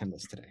your top 10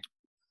 list today?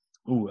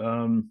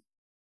 Ooh,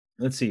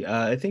 let's see.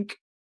 I think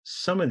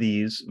some of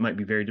these might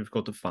be very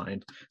difficult to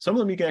find. Some of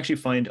them you can actually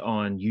find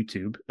on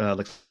YouTube,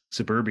 like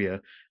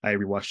Suburbia. I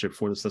rewatched it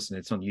before this listen.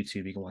 It's on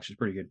YouTube. You can watch it. It's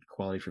pretty good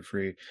quality for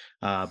free.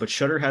 But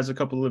Shudder has a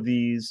couple of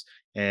these,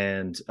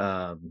 and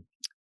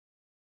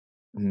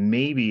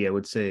maybe I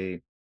would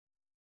say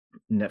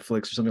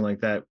Netflix or something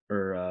like that,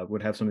 or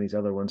would have some of these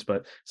other ones.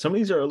 But some of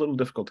these are a little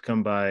difficult to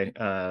come by.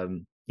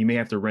 You may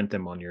have to rent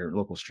them on your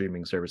local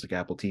streaming service like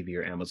Apple TV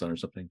or Amazon or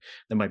something.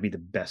 That might be the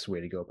best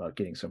way to go about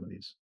getting some of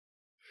these.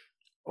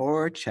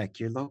 Or check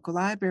your local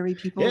library,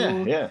 people.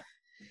 Yeah.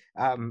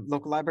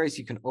 local libraries,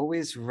 you can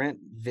always rent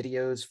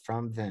videos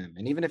from them.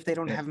 And even if they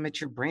don't have them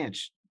at your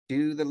branch,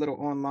 do the little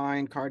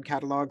online card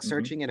catalog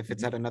searching. And if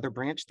it's at another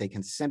branch, they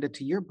can send it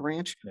to your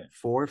branch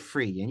for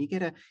free. And you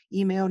get an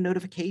email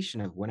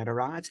notification of when it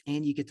arrives,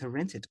 and you get to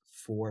rent it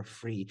for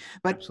free.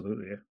 But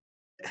absolutely,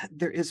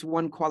 there is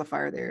one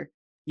qualifier there.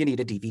 You need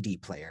a DVD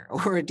player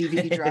or a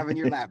DVD drive on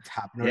your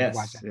laptop in order to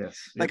watch that.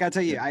 Like I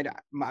tell you,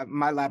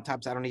 my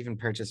laptops, I don't even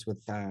purchase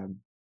with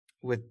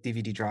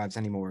DVD drives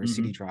anymore, or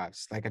CD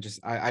drives. Like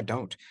I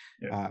don't.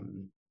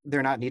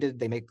 They're not needed.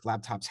 They make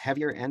laptops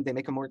heavier, and they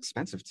make them more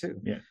expensive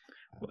too.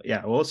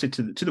 Well, I'll say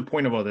to the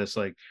point of all this,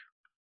 like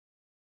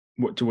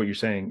what you're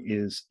saying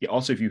is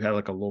also, if you have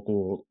like a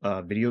local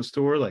video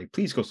store, like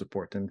please go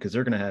support them, because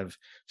they're going to have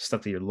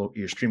stuff that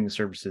your streaming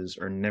services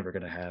are never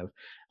going to have.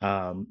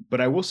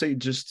 But I will say,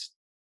 just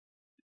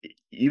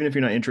even if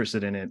you're not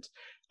interested in it,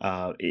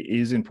 it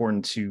is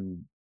important to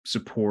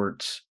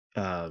support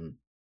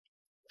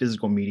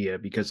physical media,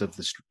 because of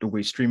the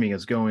way streaming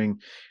is going.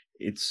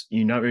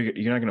 You're not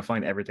going to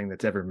find everything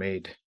that's ever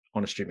made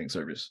on a streaming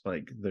service.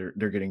 Like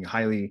they're getting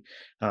highly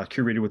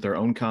curated with their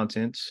own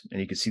content, and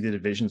you can see the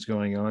divisions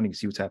going on. You can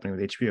see what's happening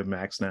with HBO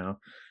Max now,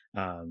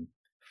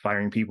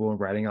 firing people and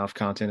writing off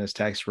content as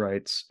tax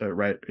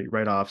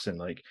write-offs, and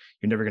like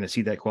you're never going to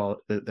see that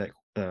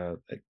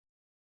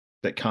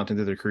content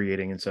that they're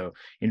creating. And so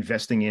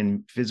investing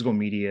in physical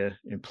media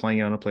and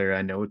playing on a player,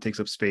 I know it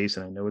takes up space,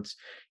 and I know it's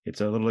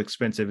a little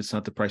expensive. It's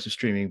not the price of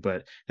streaming,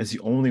 but that's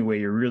the only way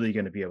you're really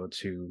going to be able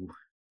to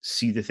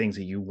see the things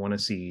that you want to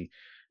see,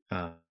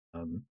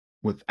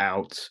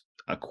 without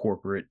a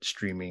corporate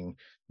streaming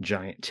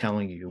giant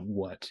telling you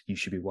what you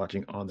should be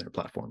watching on their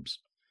platforms.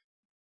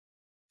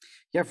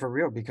 Yeah, for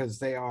real, because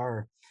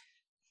the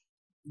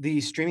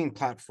streaming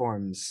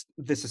platforms,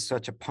 this is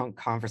such a punk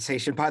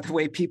conversation, by the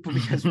way, people,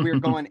 because we're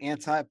going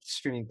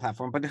anti-streaming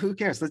platform, but who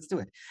cares? Let's do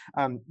it.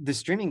 The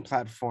streaming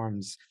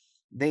platforms,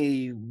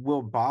 they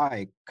will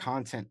buy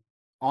content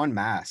en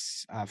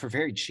masse for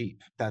very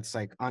cheap. That's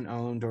like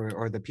unowned,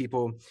 or the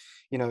people,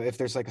 if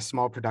there's like a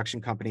small production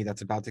company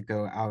that's about to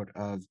go out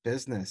of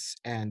business,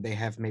 and they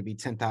have maybe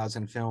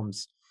 10,000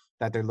 films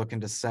that they're looking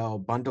to sell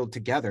bundled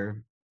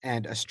together,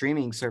 and a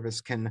streaming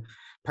service can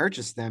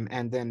purchase them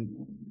and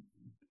then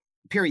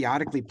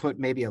periodically put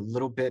maybe a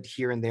little bit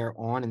here and there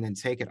on, and then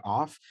take it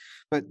off.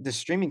 But the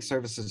streaming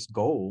service's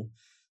goal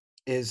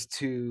is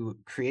to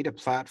create a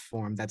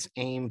platform that's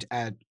aimed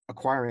at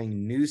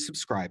acquiring new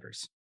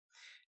subscribers.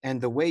 And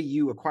the way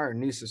you acquire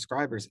new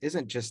subscribers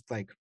isn't just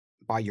like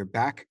by your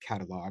back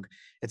catalog,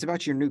 it's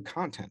about your new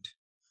content.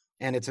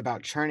 And it's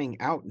about churning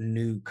out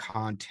new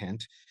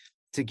content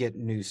to get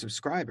new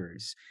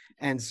subscribers.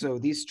 And so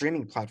these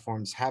streaming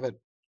platforms have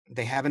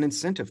an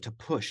incentive to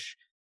push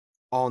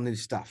all new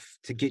stuff,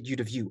 to get you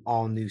to view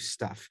all new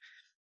stuff.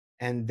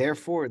 And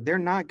therefore, they're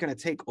not going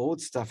to take old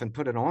stuff and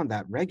put it on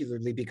that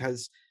regularly,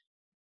 because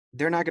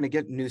they're not going to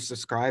get new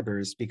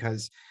subscribers.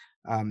 Because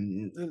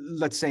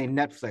let's say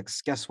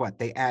Netflix, guess what?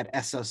 They add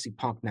SLC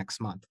Punk next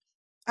month.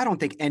 I don't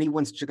think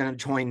anyone's going to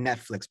join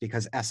Netflix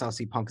because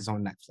SLC Punk is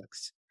on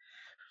Netflix.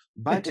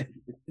 But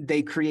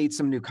they create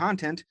some new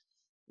content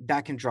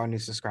that can draw new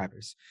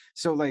subscribers.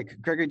 So like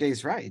Gregory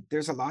Day's right.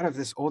 There's a lot of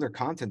this older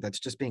content that's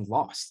just being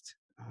lost.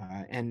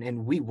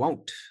 And we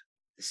won't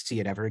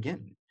see it ever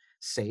again,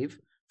 save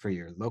for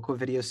your local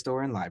video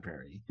store and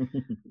library.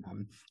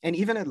 And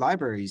even at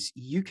libraries,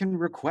 you can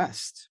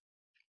request.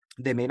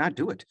 They may not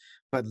do it,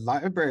 but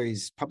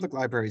public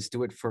libraries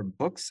do it for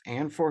books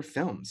and for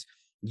films.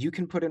 You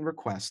can put in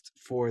request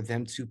for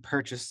them to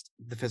purchase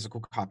the physical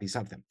copies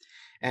of them,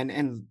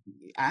 and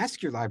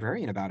ask your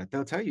librarian about it.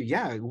 They'll tell you,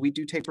 yeah, we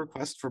do take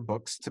requests for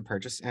books to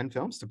purchase and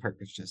films to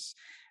purchase.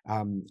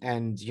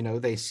 And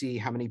they see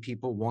how many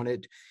people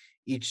wanted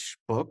each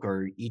book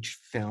or each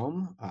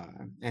film,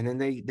 and then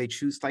they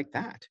choose like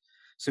that.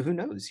 So who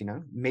knows,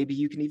 maybe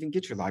you can even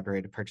get your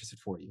library to purchase it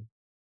for you.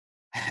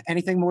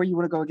 Anything more you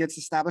want to go against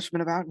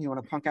establishment about? You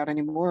want to punk out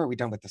anymore, or are we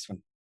done with this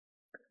one?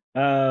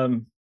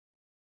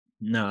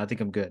 No, I think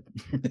I'm good.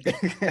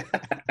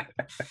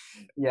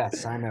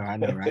 Yes, I know,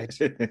 right?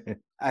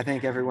 I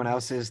think everyone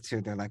else is too.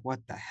 They're like,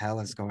 what the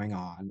hell is going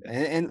on?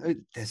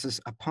 And this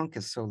is a punk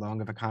is so long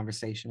of a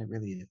conversation. It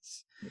really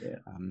is. Yeah.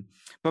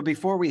 But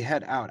before we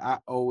head out, I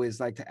always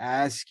like to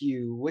ask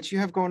you what you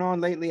have going on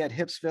lately at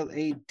Hipsville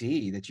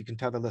AD that you can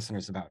tell the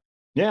listeners about.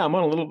 Yeah, I'm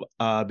on a little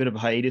bit of a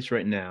hiatus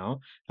right now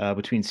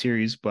between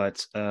series,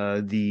 but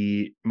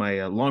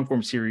my long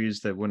form series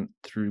that went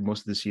through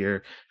most of this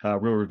year,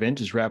 Real Revenge,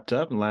 is wrapped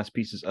up, and last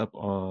piece is up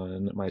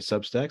on my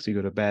Substack. So you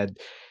go to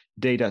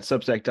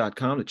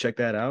badday.substack.com to check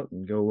that out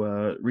and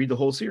go read the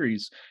whole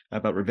series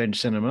about revenge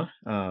cinema.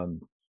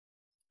 And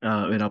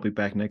I'll be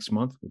back next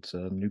month with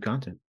some new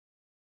content.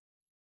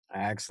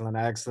 Excellent.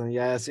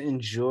 Yes,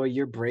 enjoy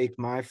your break,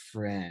 my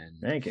friend.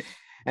 Thank you.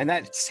 And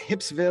that's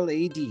Hipsville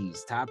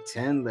AD's Top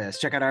 10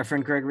 list. Check out our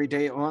friend Gregory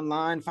Day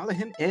online. Follow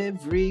him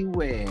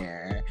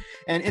everywhere.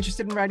 And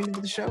interested in writing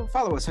into the show?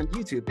 Follow us on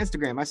YouTube,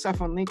 Instagram,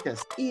 myself on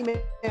LinkedIn.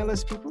 Email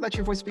us, people. Let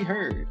your voice be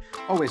heard.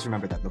 Always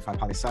remember that Lo-Fi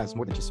Poli-Sci is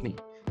more than just me.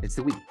 It's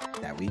the we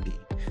that we be.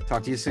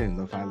 Talk to you soon,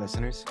 Lo-Fi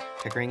listeners.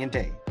 Pickering and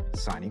Day,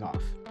 signing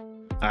off.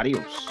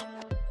 Adios.